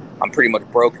I'm pretty much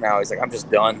broke now. He's like, I'm just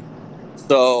done.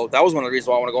 So that was one of the reasons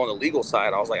why I want to go on the legal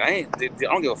side. I was like, I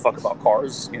don't give a fuck about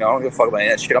cars. I don't give a fuck about any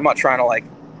of that shit. I'm not trying to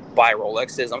buy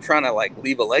Rolexes. I'm trying to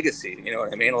leave a legacy. You know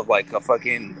what I mean? With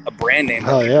a brand name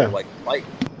that people like.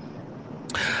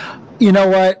 You know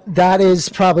what? That is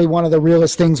probably one of the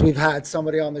realest things we've had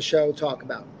somebody on the show talk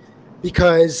about,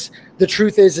 because the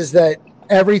truth is that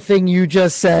everything you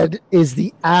just said is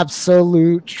the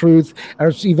absolute truth.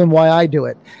 Or even why I do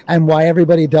it and why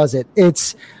everybody does it.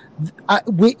 It's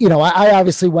I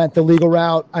obviously went the legal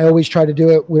route. I always try to do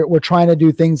it. We're trying to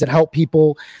do things that help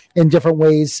people in different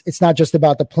ways. It's not just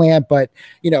about the plant, but,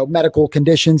 medical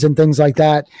conditions and things like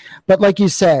that. But like you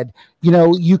said,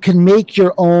 you can make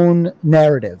your own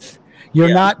narrative.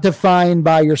 You're not defined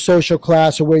by your social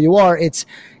class or where you are.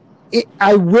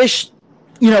 I wish,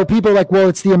 people are like, well,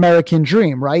 it's the American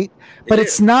dream, right? But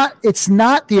it's not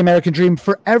the American dream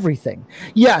for everything.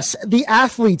 Yes, the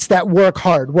athletes that work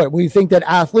hard. What, we think that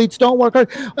athletes don't work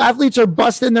hard? Athletes are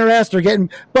busting their ass.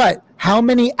 But how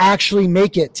many actually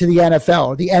make it to the NFL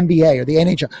or the NBA or the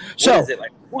NHL? So what is it,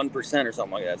 like 1% or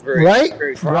something like that? It's very, right?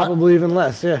 very Probably even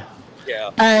less, yeah.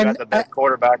 Yeah. And you got the best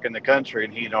quarterback in the country,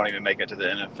 and he don't even make it to the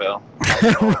NFL.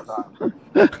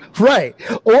 Right.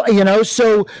 Or,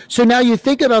 so now you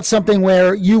think about something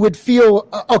where you would feel,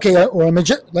 okay, or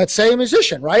let's say a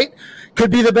musician, right? Could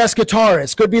be the best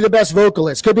guitarist, could be the best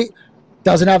vocalist,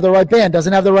 doesn't have the right band,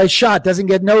 doesn't have the right shot, doesn't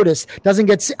get noticed, I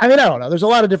don't know. There's a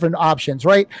lot of different options,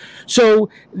 right? So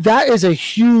that is a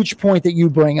huge point that you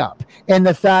bring up. And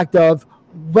the fact of,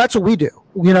 that's what we do.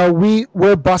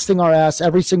 We're busting our ass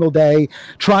every single day,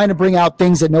 trying to bring out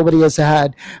things that nobody has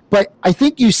had. But I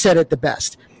think you said it the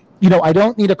best. I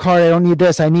don't need a car. I don't need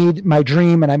this. I need my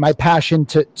dream and my passion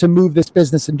to move this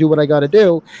business and do what I got to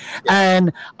do.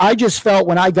 And I just felt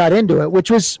when I got into it, which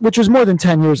was more than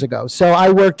 10 years ago. So I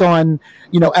worked on,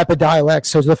 Epidiolex.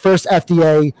 So it was the first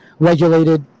FDA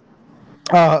regulated,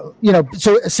 so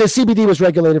CBD was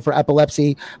regulated for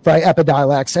epilepsy by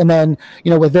Epidiolex. And then,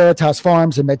 with Veritas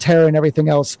Farms and Medterra and everything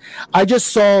else, I just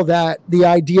saw that the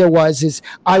idea is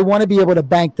I want to be able to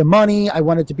bank the money. I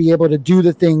wanted to be able to do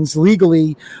the things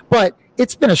legally, but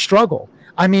it's been a struggle.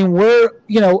 I mean, we're,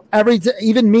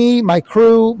 even me, my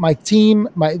crew, my team,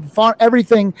 my farm,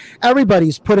 everything,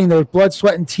 everybody's putting their blood,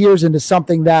 sweat, and tears into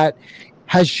something that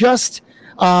has just,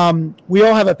 we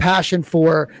all have a passion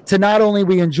to not only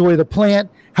we enjoy the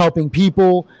plant, helping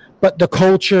people, but the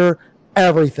culture,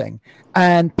 everything.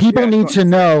 And people need to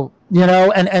know,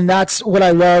 and that's what I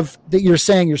love that you're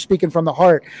saying. You're speaking from the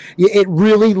heart. It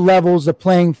really levels the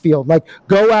playing field. Like,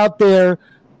 go out there,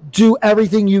 do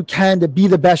everything you can to be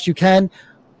the best you can.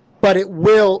 But it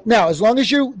will now, as long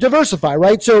as you diversify,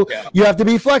 right? So you have to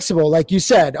be flexible, like you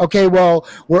said. Okay, well,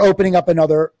 we're opening up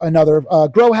another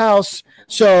grow house.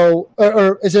 So,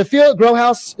 or is it a grow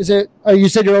house? Is it? You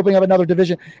said you're opening up another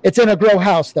division. It's in a grow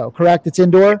house, though, correct? It's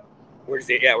indoor. We're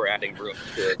adding room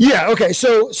to it. Yeah. Okay.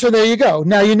 So there you go.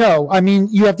 Now I mean,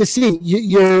 you have to see.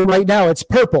 You're right now. It's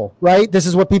purple, right? This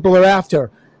is what people are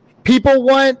after. People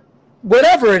want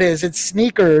whatever it is. It's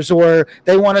sneakers, or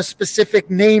they want a specific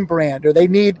name brand, or they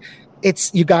need.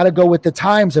 You got to go with the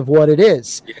times of what it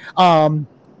is.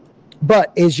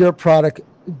 But is your product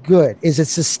good? Is it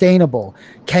sustainable?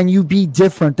 Can you be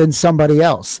different than somebody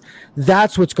else?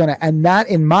 That's what's going to, and that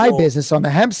in my business on the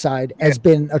hemp side has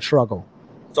been a struggle.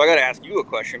 So I got to ask you a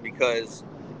question, because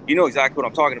you know exactly what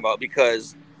I'm talking about,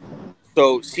 because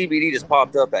so CBD just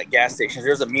popped up at gas stations.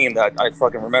 There's a meme that I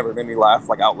fucking remember, it made me laugh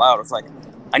like out loud. It's like,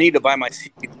 I need to buy my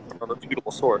CBD from a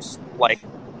reputable source, like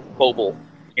Mobile,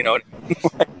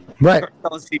 Right.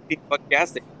 CBD fucking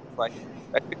gas station. Like,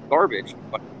 that's garbage.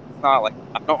 But it's not like,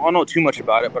 I don't know too much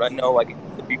about it, but I know like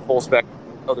to be full spec.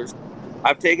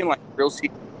 I've taken like real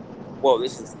CBD. Whoa,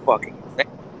 this is fucking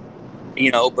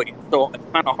insane. But so it's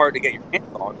kind of hard to get your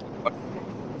hands on.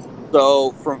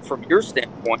 So from your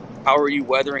standpoint, how are you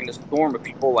weathering the storm of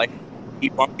people like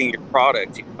debunking your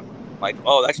product? Like,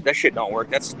 oh, that shit don't work.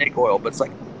 That's snake oil. But it's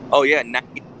like, oh yeah,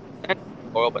 90%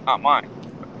 oil, but not mine.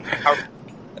 How?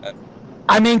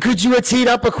 I mean, could you have teed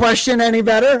up a question any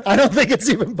better? I don't think it's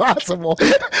even possible.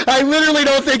 I literally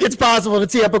don't think it's possible to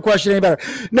tee up a question any better.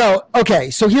 No. Okay.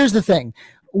 So here's the thing.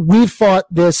 We've fought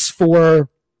this forever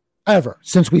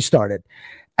since we started.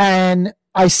 And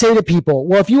I say to people,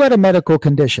 well, if you had a medical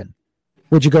condition,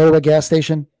 would you go to a gas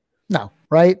station? No,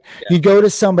 right? Yeah. You'd go to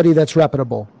somebody that's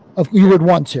reputable. You would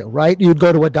want to, right? You'd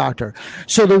go to a doctor.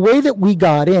 So the way that we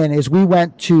got in is we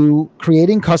went to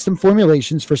creating custom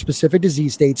formulations for specific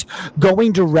disease states,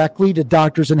 going directly to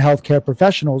doctors and healthcare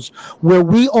professionals, where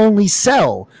we only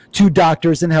sell to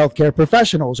doctors and healthcare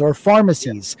professionals or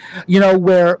pharmacies,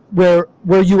 where we're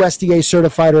USDA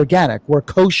certified organic, we're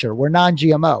kosher, we're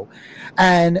non-GMO.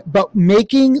 But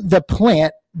making the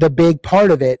plant the big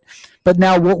part of it. But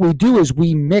now what we do is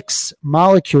we mix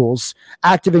molecules,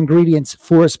 active ingredients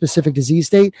for a specific disease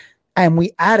state, and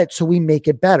we add it so we make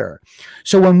it better.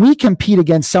 So when we compete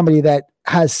against somebody that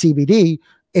has CBD,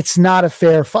 it's not a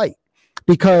fair fight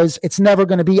because it's never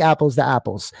going to be apples to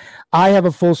apples. I have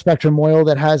a full spectrum oil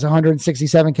that has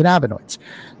 167 cannabinoids.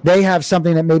 They have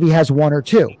something that maybe has 1 or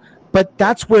 2, but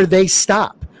that's where they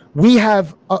stop. we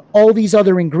have all these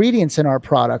other ingredients in our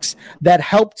products that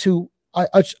help to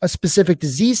a specific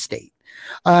disease state.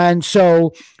 And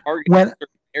so when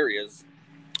areas,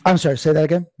 I'm sorry, say that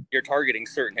again. You're targeting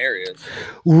certain areas,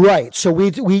 right? So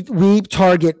we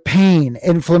target pain,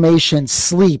 inflammation,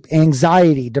 sleep,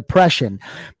 anxiety, depression,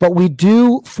 but we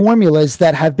do formulas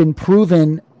that have been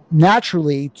proven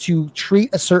naturally to treat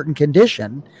a certain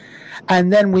condition,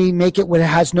 and then we make it when it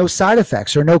has no side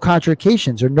effects or no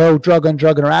contraindications or no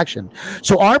drug-on-drug interaction.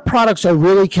 So our products are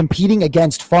really competing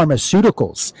against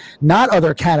pharmaceuticals, not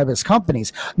other cannabis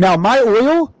companies. Now, my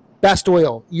oil, best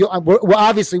oil.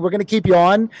 Obviously, we're going to keep you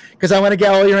on because I want to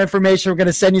get all your information. We're going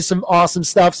to send you some awesome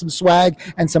stuff, some swag,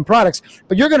 and some products.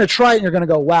 But you're going to try it, and you're going to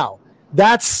go, wow,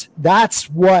 that's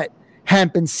what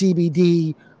hemp and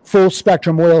CBD full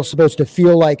spectrum oil is supposed to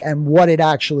feel like and what it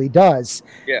actually does.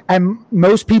 Yeah. And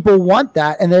most people want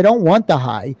that, and they don't want the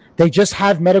high. They just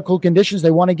have medical conditions.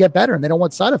 They want to get better, and they don't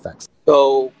want side effects.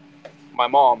 So my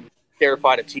mom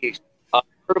terrified of THC. I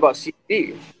heard about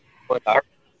CBD, but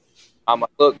I'm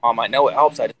like, look, Mom, I know it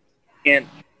helps. I just can't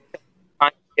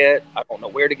get. I don't know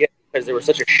where to get because there was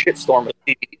such a shitstorm of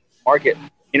CBD market.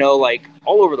 Like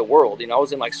all over the world. I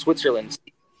was in like Switzerland,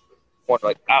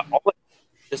 like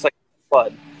just like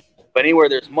flood. But anywhere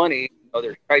there's money,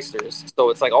 there's shrysters. So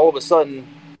it's like all of a sudden,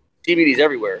 CBD's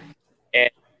everywhere. And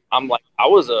I'm like, I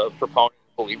was a proponent,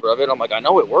 believer of it. I'm like, I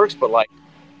know it works, but like,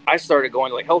 I started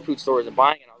going to like health food stores and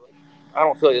buying it. I was like, I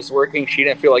don't feel like it's working. She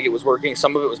didn't feel like it was working.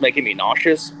 Some of it was making me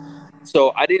nauseous.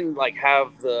 So I didn't like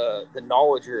have the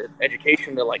knowledge or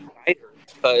education to like guide her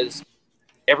because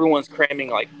everyone's cramming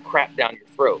like crap down your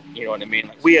throat. You know what I mean?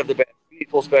 Like we have the best, you need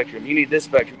full spectrum, you need this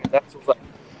spectrum. And that's what's like,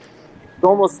 it's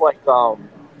almost like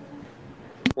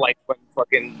when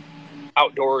fucking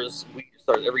outdoors we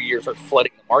start every year start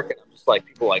flooding the market. I'm just like,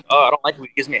 people are like, oh, I don't like it.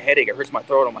 It gives me a headache. It hurts my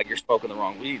throat. I'm like, you're smoking the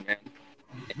wrong weed, man.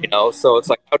 So it's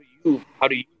like, how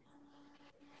do you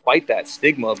fight that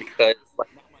stigma? Because like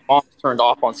my mom's turned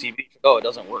off on CBD. Oh, it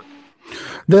doesn't work.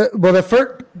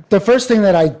 The first thing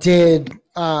that I did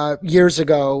years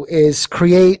ago is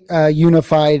create a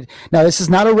unified. Now, this is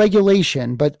not a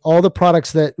regulation, but all the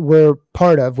products that we're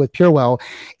part of with PureWell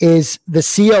is the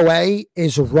COA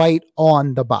is right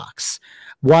on the box.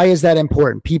 Why is that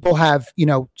important? People have,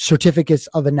 certificates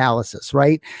of analysis,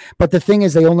 right? But the thing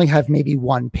is, they only have maybe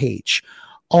one page.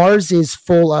 Ours is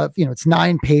full of, it's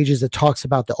 9 pages that talks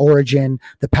about the origin,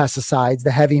 the pesticides,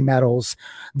 the heavy metals,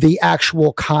 the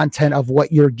actual content of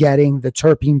what you're getting, the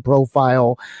terpene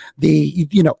profile, the,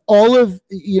 all of,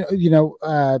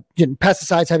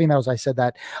 pesticides, heavy metals. I said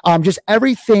that, just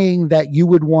everything that you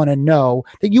would want to know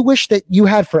that you wish that you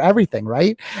had for everything,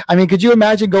 right? I mean, could you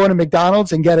imagine going to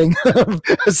McDonald's and getting a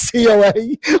COA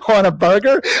on a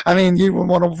burger? I mean, you would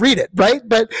want to read it, right?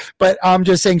 But I'm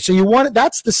just saying, so you want it,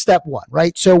 that's the step one,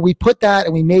 right? So we put that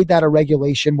and we made that a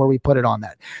regulation where we put it on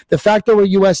that. The fact that we're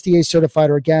USDA certified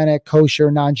organic,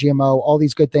 kosher, non-GMO, all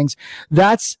these good things,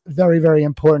 that's very, very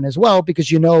important as well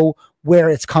because where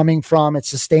it's coming from, it's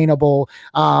sustainable.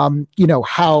 How,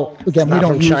 again, we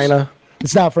don't use China.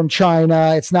 It's not from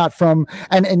China. It's not from,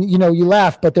 and you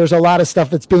laugh, but there's a lot of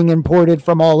stuff that's being imported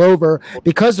from all over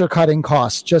because they're cutting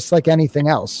costs, just like anything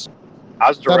else.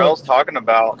 As Darrell's talking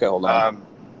about, okay, hold on.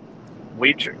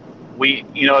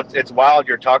 It's wild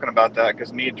you're talking about that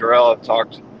because me and Darrell have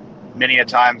talked many a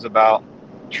times about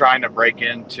trying to break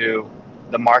into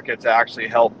the market to actually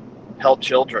help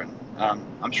children.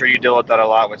 I'm sure you deal with that a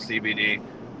lot with CBD.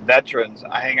 Veterans,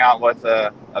 I hang out with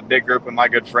a big group of my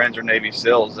good friends are Navy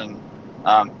SEALs, and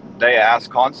they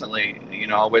ask constantly,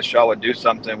 I wish y'all would do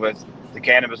something with the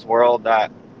cannabis world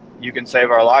that you can save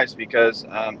our lives because,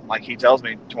 like he tells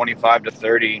me, 25 to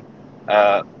 30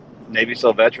 Navy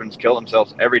SEAL veterans kill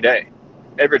themselves every day.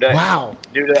 Wow.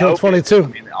 Due to Kill 22. I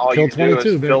mean, all you do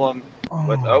is fill them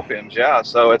with opiums. Yeah.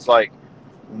 So it's like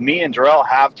me and Darrell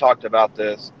have talked about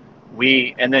this.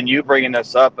 And then you bringing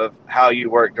this up of how you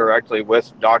work directly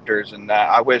with doctors and that.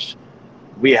 I wish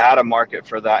we had a market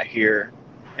for that here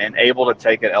and able to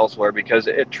take it elsewhere because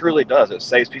it truly does. It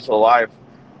saves people's life.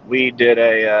 We did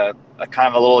a kind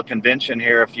of a little convention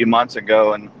here a few months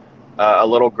ago, and a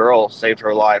little girl saved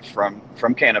her life from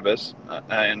cannabis,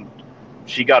 and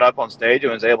she got up on stage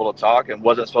and was able to talk and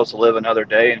wasn't supposed to live another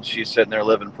day, and she's sitting there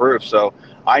living proof. So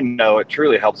I know it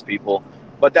truly helps people,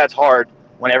 but that's hard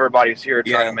when everybody's here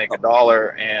trying to make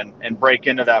 $1 and break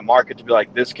into that market to be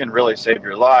like, this can really save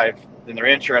your life. Then their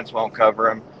insurance won't cover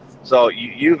them. So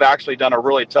you've actually done a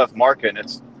really tough market,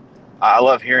 and I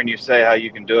love hearing you say how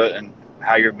you can do it and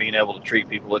how you're being able to treat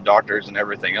people with doctors and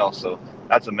everything else. So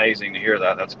that's amazing to hear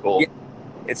that. That's cool. Yeah,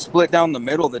 it's split down the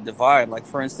middle, the divide. Like,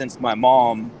 for instance, my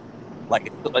mom,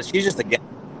 she's just against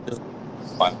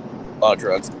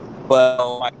drugs.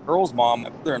 But my girl's mom, my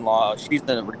brother-in-law, she's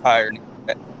a retired,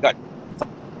 got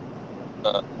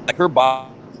like her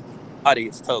body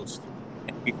is toast.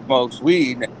 And she smokes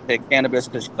weed and take cannabis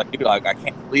because she's like, dude, I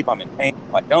can't sleep. I'm in pain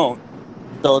if I don't.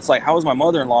 So it's like, how is my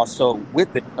mother-in-law so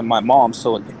with it and my mom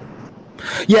so against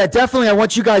it? Yeah, definitely. I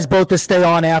want you guys both to stay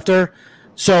on after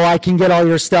so I can get all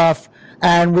your stuff.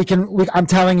 And I'm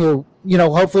telling you,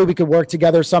 hopefully we could work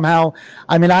together somehow.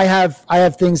 I mean, I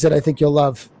have things that I think you'll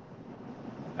love.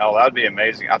 Oh, that would be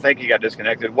amazing. I think he got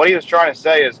disconnected. What he was trying to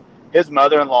say is his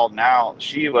mother-in-law now,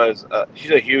 she's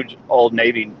a huge old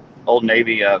Navy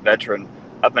veteran,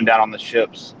 up and down on the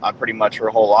ships pretty much her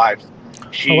whole life.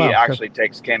 She actually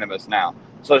takes cannabis now.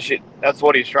 So that's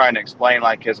what he's trying to explain.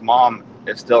 Like his mom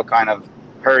is still kind of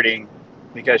hurting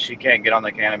because she can't get on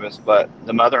the cannabis, but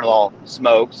the mother-in-law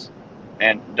smokes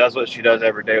and does what she does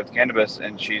every day with cannabis,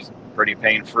 and she's pretty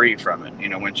pain-free from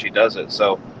it, when she does it.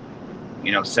 So,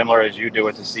 similar as you do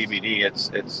with the CBD, it's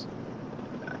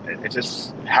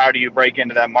just, how do you break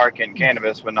into that market in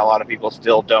cannabis when a lot of people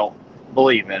still don't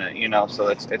believe in it, so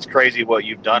it's crazy what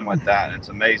you've done with that. It's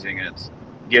amazing, and it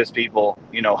gives people,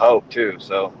 hope too.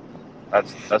 So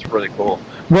that's really cool.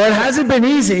 Well, it hasn't been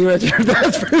easy, Richard.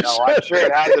 That's for sure. No, I'm sure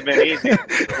it hasn't been easy.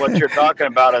 What you're talking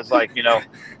about is like,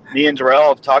 me and Darrell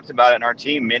have talked about it in our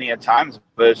team many a times,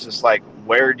 but it's just like,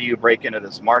 where do you break into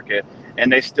this market?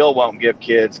 And they still won't give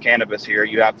kids cannabis here.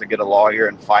 You have to get a lawyer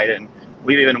and fight it. And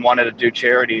we've even wanted to do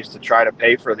charities to try to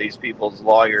pay for these people's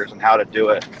lawyers and how to do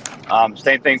it.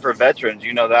 Same thing for veterans.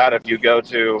 You know that if you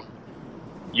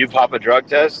pop a drug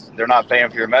test, they're not paying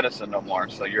for your medicine no more.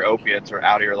 So your opiates are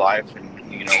out of your life, and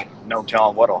no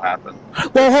telling what'll happen.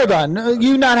 Well, hold on.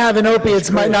 You not having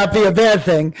opiates might not be a bad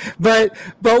thing, but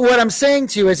what I'm saying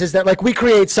to you is that like we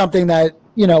create something that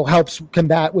helps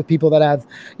combat with people that have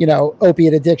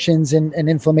opiate addictions and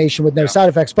inflammation with no side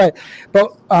effects. But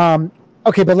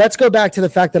okay, but let's go back to the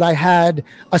fact that I had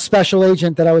a special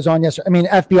agent that I was on yesterday. I mean,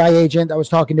 FBI agent I was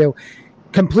talking to.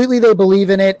 Completely, they believe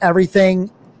in it.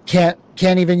 Everything can't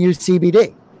even use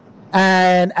CBD.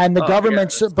 And the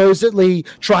government's supposedly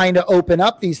trying to open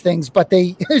up these things, but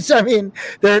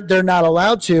they're not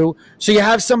allowed to. So you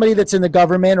have somebody that's in the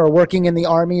government or working in the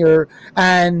army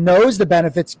and knows the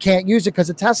benefits, can't use it because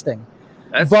of testing.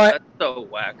 That's so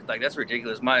whack. Like, that's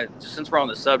ridiculous. Since we're on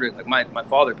the subject, like my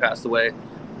father passed away.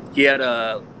 He had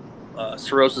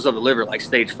cirrhosis of the liver, like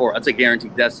stage 4. That's a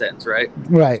guaranteed death sentence, right?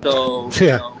 Right. So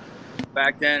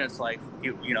back then it's like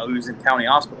he was in county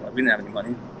hospital. We didn't have any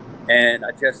money. And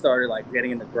I just started like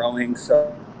getting into growing.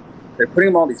 So they're putting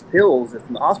him all these pills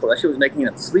from the hospital. That shit was making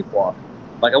him sleepwalk.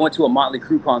 Like I went to a Motley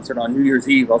Crue concert on New Year's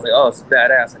Eve. I was like, oh, it's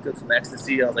badass. I took some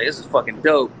ecstasy. I was like, this is fucking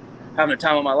dope. Having the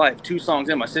time of my life. 2 songs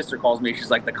in, my sister calls me. She's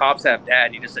like, the cops have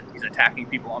dad. He's attacking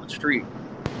people on the street.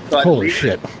 So Holy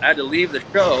shit. I had to leave the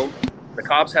show. The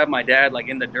cops have my dad like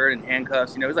in the dirt in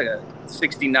handcuffs. He's like a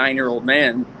 69-year-old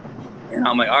man. And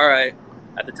I'm like, all right.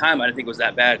 At the time, I didn't think it was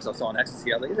that bad because I was on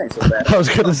ecstasy. I was like, this ain't so bad. I was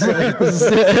going to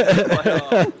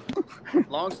say.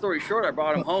 But, long story short, I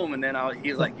brought him home, and then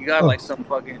he was like, you got like some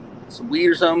weed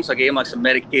or something? So I gave him like some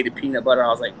medicated peanut butter. I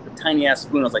was like, a tiny ass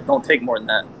spoon. I was like, don't take more than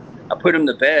that. I put him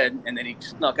to bed, and then he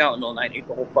snuck out in the middle of the night and ate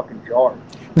the whole fucking jar.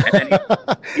 And then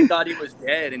he thought he was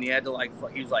dead, and he had to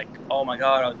he was like, oh my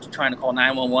God, I was trying to call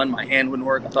 911. My hand wouldn't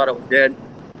work. I thought I was dead.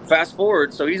 Fast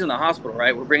forward, so he's in the hospital,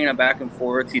 right? We're bringing him back and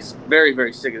forth. He's very,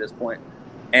 very sick at this point.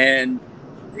 And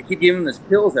they keep giving him these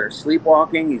pills that are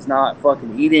sleepwalking. He's not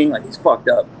fucking eating. Like, he's fucked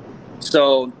up.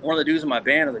 So one of the dudes in my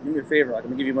band was like, do me a favor. Like,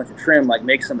 I'm going to give you a bunch of trim. Like,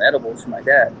 make some edibles for my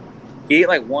dad. He ate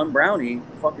like 1 brownie,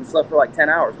 fucking slept for like 10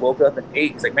 hours, woke up and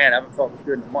ate. He's like, man, I haven't felt this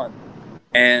good in a month.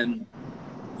 And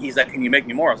he's like, can you make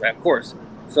me more? I was like, of course.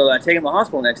 So I take him to the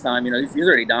hospital next time. He's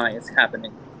already dying. It's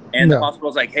happening. And the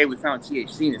hospital's like, hey, we found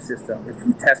THC in his system. If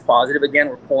you test positive again,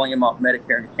 we're pulling him off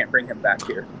Medicare and you can't bring him back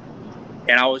here.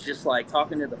 And I was just like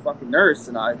talking to the fucking nurse,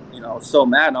 and I was so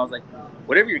mad. And I was like,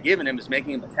 whatever you're giving him is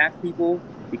making him attack people.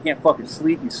 He can't fucking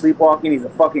sleep. He's sleepwalking. He's a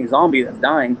fucking zombie that's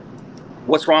dying.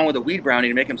 What's wrong with a weed brownie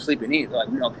to make him sleep and eat? They're like,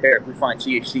 we don't care. If we find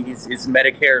THC, his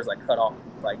Medicare is like cut off.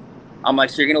 Like, I'm like,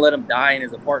 so you're gonna let him die in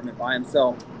his apartment by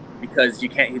himself because he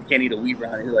can't eat a weed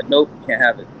brownie? They're like, nope, you can't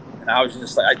have it. And I was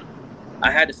just like,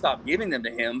 I had to stop giving them to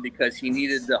him because he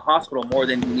needed the hospital more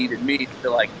than he needed me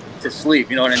to sleep.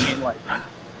 You know what I mean? Like.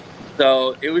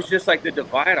 So it was just like the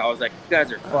divide. I was like, you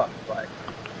guys are fucked. Like,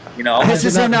 This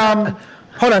is in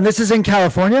hold on. This is in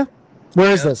California. Where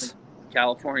is this?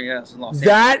 California. Yes, in Los Angeles.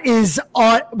 That is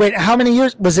on. Wait, how many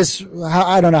years was this?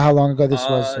 I don't know how long ago this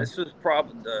was. This was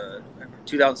probably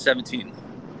 2017.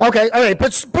 Okay, all right,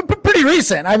 but pretty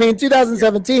recent. I mean,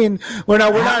 2017. We're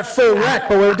not full rec,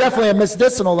 but we're definitely at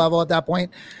medicinal level at that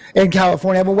point in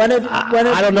California. But when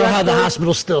I don't know how the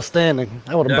hospital's still standing.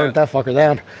 I would have burnt that fucker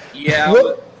down. Yeah.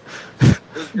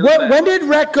 When did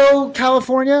rec go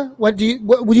California? Do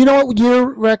you know what year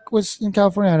rec was in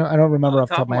California? I don't remember off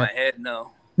the top of my head.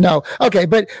 No. No. Okay,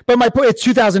 but my point, it's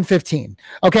 2015.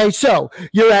 Okay, so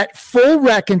you're at full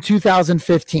rec in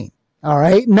 2015. All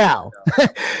right. Now,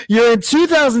 you're in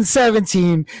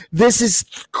 2017. This is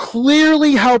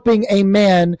clearly helping a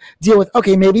man deal with,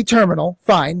 okay, maybe terminal,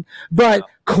 fine, but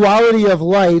quality of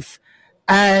life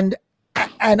and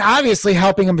obviously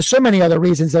helping him for so many other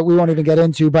reasons that we won't even get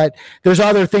into, but there's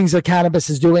other things that cannabis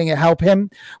is doing to help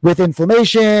him with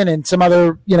inflammation and some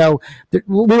other, we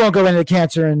won't go into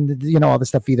cancer and, all this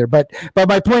stuff either. But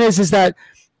my point is that,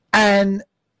 and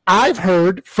I've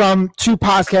heard from 2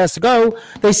 podcasts ago,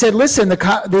 they said, listen,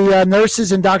 the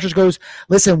nurses and doctors goes,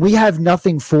 listen, we have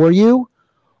nothing for you.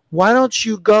 Why don't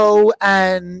you go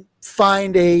and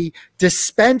find a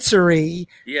dispensary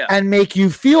and make you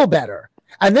feel better?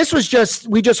 And this was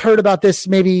we just heard about this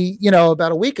maybe,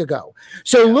 about a week ago.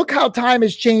 So look how time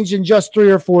has changed in just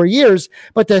 3 or 4 years,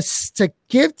 but to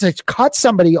cut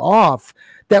somebody off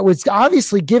that was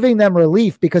obviously giving them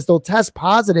relief because they'll test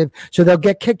positive, so they'll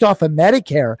get kicked off of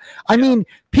Medicare. I mean,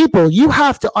 people, you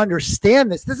have to understand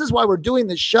this. This is why we're doing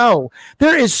this show.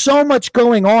 There is so much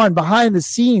going on behind the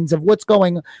scenes of what's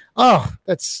going on. Oh,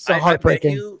 that's so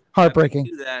heartbreaking.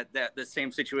 Heartbreaking. That the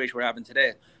same situation we're having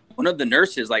today. One of the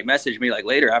nurses messaged me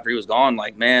later after he was gone,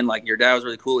 man, your dad was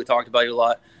really cool. He talked about you a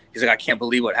lot. He's like, I can't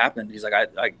believe what happened. He's like,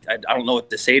 I don't know what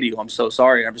to say to you. I'm so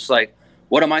sorry. And I'm just like,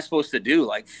 what am I supposed to do?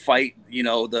 Fight,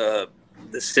 the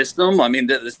system? I mean,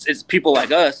 it's people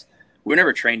like us. We're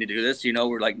never trained to do this.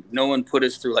 We're no one put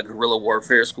us through guerrilla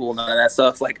warfare school, none of that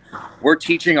stuff. We're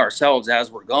teaching ourselves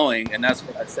as we're going. And that's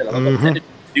what I said.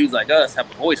 Dudes like us have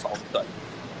a voice all of a sudden.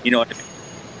 You know what I mean?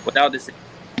 Without this,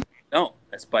 no,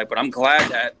 that's fine. But I'm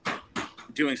glad that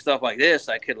doing stuff like this,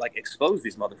 I could expose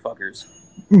these motherfuckers.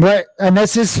 Right, and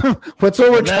this is what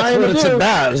we're trying to do.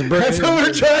 That's what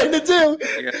we're trying to do.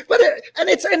 Yeah. But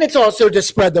it's also to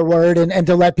spread the word and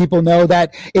to let people know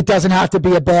that it doesn't have to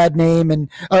be a bad name and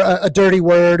a dirty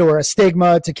word or a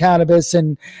stigma to cannabis,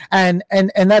 and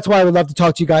that's why I would love to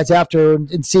talk to you guys after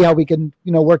and see how we can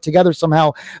work together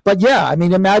somehow. But yeah, I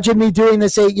mean, imagine me doing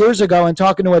this 8 years ago and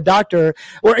talking to a doctor,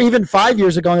 or even 5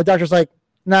 years ago, and the doctor's like,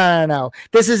 no,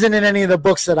 this isn't in any of the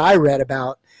books that I read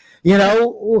about.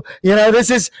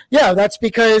 This is, that's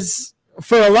because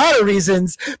for a lot of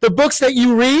reasons, the books that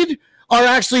you read are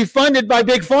actually funded by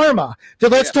Big Pharma. So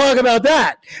let's talk about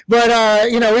that. But,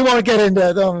 we won't get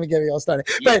into, don't let me get you all started.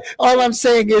 Yeah. But all I'm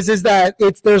saying is that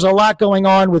there's a lot going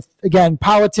on with, again,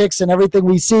 politics and everything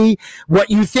we see, what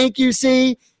you think you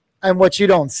see and what you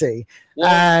don't see. Well,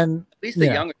 and at least the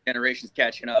younger generation's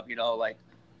catching up,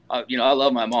 I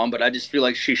love my mom, but I just feel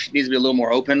like she needs to be a little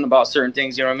more open about certain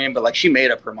things, you know what I mean? But she made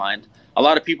up her mind. A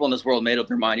lot of people in this world made up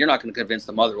their mind. You're not going to convince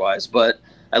them otherwise, but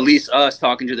at least us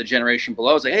talking to the generation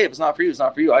below, it's hey, if it's not for you, it's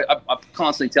not for you. I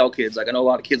constantly tell kids, I know a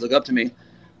lot of kids look up to me,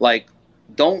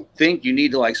 don't think you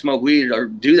need to smoke weed or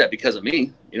do that because of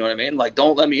me. You know what I mean?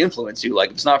 Don't let me influence you.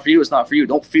 If it's not for you, it's not for you.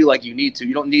 Don't feel like you need to.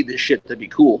 You don't need this shit to be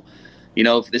cool.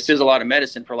 This is a lot of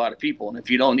medicine for a lot of people. And if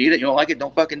you don't need it, you don't like it,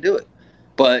 don't fucking do it.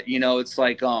 But, it's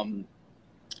I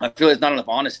feel there's not enough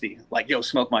honesty.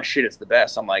 Smoke my shit. It's the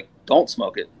best. I'm don't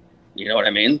smoke it. You know what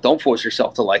I mean? Don't force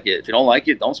yourself to like it. If you don't like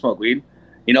it, don't smoke weed.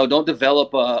 Don't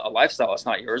develop a lifestyle that's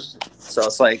not yours. So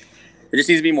it's there just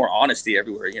needs to be more honesty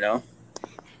everywhere,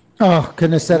 Oh,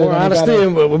 couldn't have said more honesty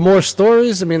and with more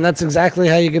stories. I mean, that's exactly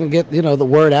how you're going to get, the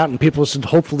word out, and people should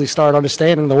hopefully start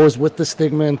understanding those with the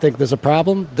stigma and think there's a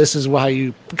problem. This is how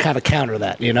you kind of counter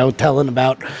that, telling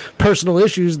about personal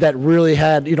issues that really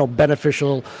had,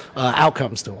 beneficial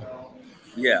outcomes to them.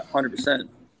 Yeah, 100%.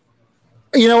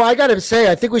 I got to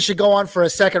say, I think we should go on for a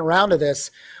second round of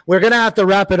this. We're going to have to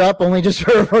wrap it up only just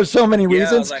for so many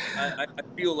reasons. I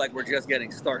feel like we're just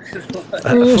getting started. So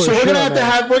we're going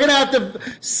to have to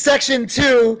section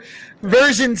 2,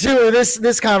 version 2 of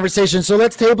this conversation. So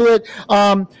let's table it.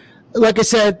 Like I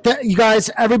said, you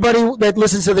guys, everybody that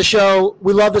listens to the show,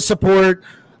 we love the support.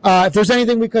 If there's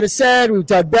anything we could have said, we've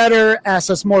done better,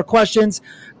 ask us more questions.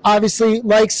 Obviously,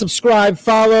 subscribe,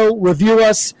 follow, review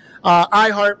us.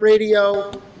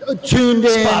 iHeartRadio, tuned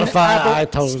in, Spotify,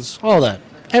 iTunes, all that.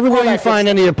 Everywhere you find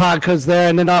any of the podcasts there.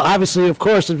 And then obviously, of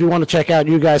course, if you want to check out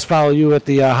you guys, follow you at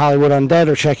the Hollywood Undead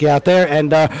or check you out there.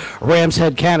 And Ram's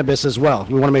Head Cannabis as well.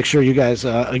 We want to make sure you guys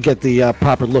get the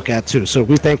proper look at too. So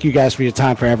we thank you guys for your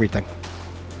time for everything.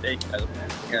 Thank you.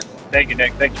 Thank you,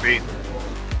 Nick. Thanks, Pete.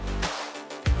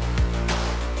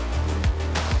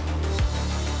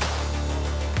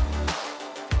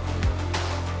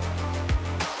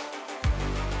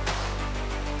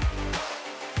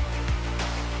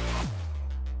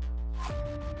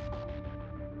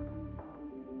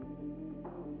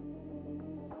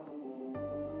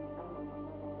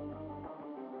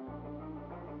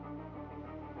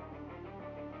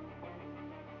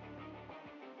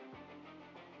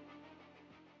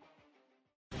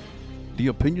 The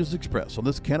opinions expressed on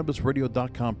this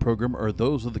CannabisRadio.com program are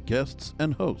those of the guests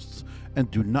and hosts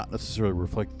and do not necessarily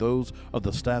reflect those of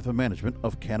the staff and management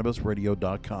of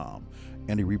CannabisRadio.com.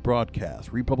 Any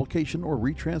rebroadcast, republication, or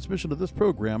retransmission of this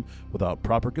program without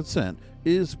proper consent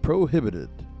is prohibited.